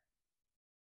stuff that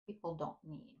people don't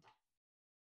need.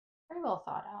 Very well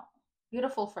thought out.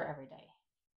 Beautiful for every day.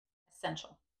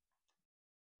 Essential.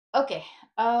 Okay,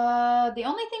 the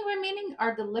only thing remaining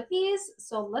are the lippies.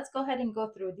 So let's go ahead and go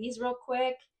through these real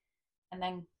quick and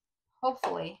then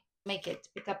hopefully make it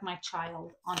pick up my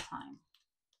child on time.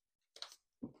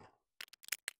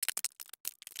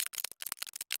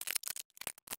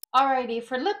 Alrighty,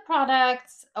 for lip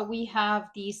products, we have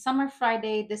the Summer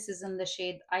Friday. This is in the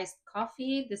shade Iced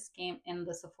Coffee. This came in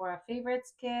the Sephora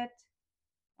Favorites kit.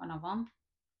 One of them.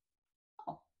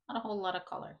 Oh, not a whole lot of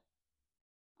color.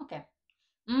 Okay.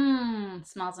 Mmm,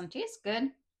 smells and tastes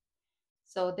good.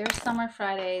 So there's Summer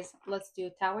Fridays. Let's do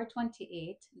Tower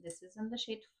 28. This is in the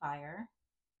shade Fire.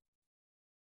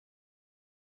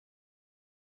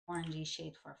 Orangey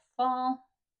shade for fall.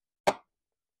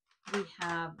 We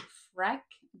have Freck.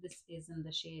 This is in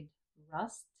the shade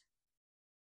Rust.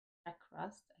 Freck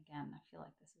Rust. Again, I feel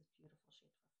like this is beautiful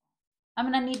shade for fall.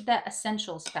 I'm gonna need the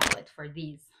Essentials palette for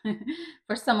these,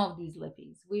 for some of these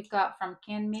lippies. We've got from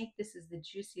Can Make. This is the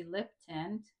Juicy Lip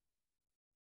Tint.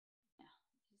 Yeah.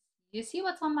 You see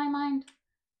what's on my mind?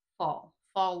 Fall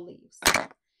leaves.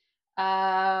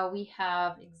 We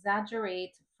have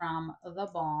Exaggerate from The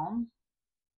Balm.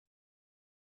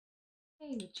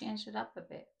 Hey, we changed it up a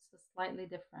bit. So slightly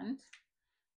different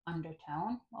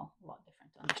undertone. Well, a lot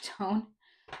different undertone.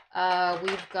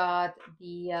 We've got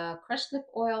the Crushed Lip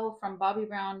Oil from Bobbi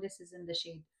Brown. This is in the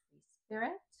shade Free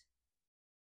Spirit.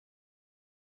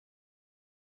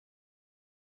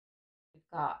 We've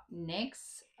got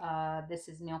NYX. This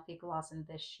is Milky Gloss in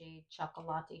this shade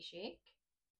Chocolate Shake.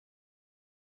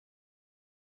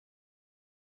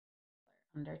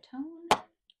 Undertone.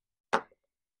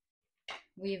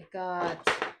 We've got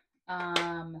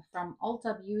from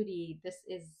Ulta Beauty. This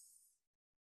is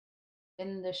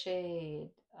in the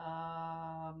shade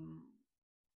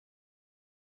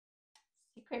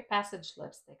Secret Passage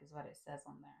Lipstick is what it says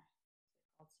on there. Is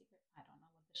it called Secret? I don't know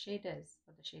what the shade is,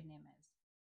 what the shade name is.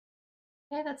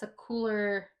 Okay, that's a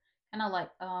cooler, kind of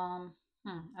like I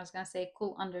was gonna say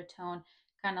cool undertone,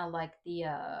 kind of like the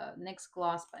NYX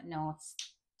gloss, but no, it's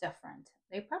different.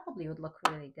 They probably would look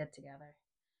really good together.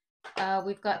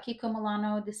 We've got Kiko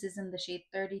Milano. This is in the shade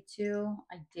 32.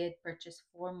 I did purchase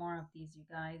 4 more of these, you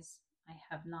guys. I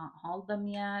have not hauled them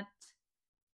yet,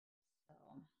 so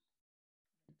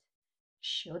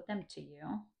showed them to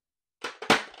you.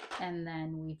 And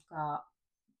then we've got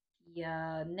the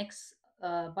NYX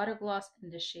Butter Gloss in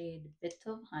the shade Bit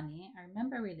of Honey. I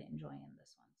remember really enjoying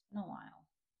this one. It's been a while.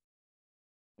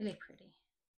 Really pretty.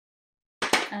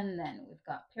 And then we've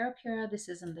got Pura Pura. This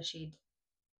is in the shade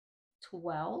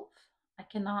 12. I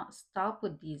cannot stop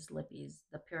with these lippies,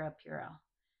 the Pura Pura.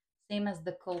 Same as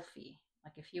the Kofi.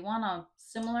 Like if you want a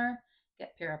similar,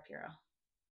 get Pura Pura.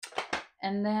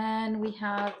 And then we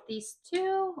have these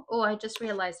two. Oh, I just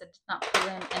realized I did not pull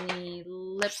in any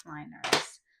lip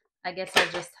liners. I guess I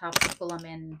just have to pull them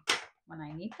in when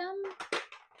I need them.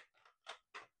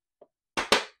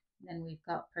 Then we've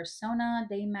got Persona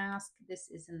Day Mask. This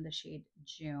is in the shade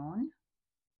June.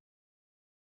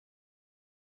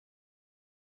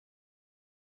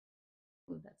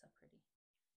 Ooh, that's a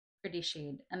pretty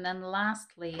shade. And then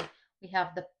lastly, we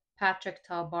have the Patrick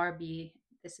Ta Barbie.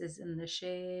 This is in the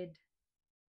shade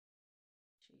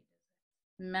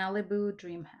Malibu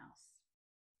Dream House.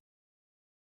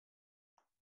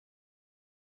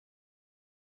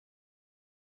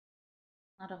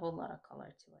 Not a whole lot of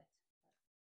color to it.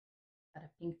 Got a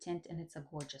pink tint and it's a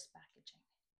gorgeous packaging.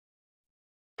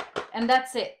 And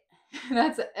that's it.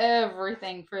 That's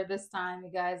everything for this time,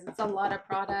 you guys. It's a lot of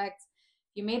products.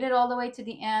 You made it all the way to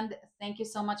the end. Thank you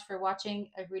so much for watching.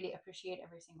 I really appreciate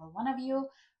every single one of you.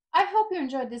 I hope you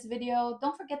enjoyed this video.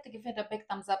 Don't forget to give it a big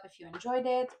thumbs up if you enjoyed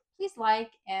it. Please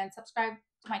like and subscribe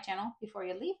to my channel before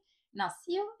you leave. And I'll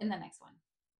see you in the next one.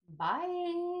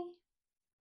 Bye.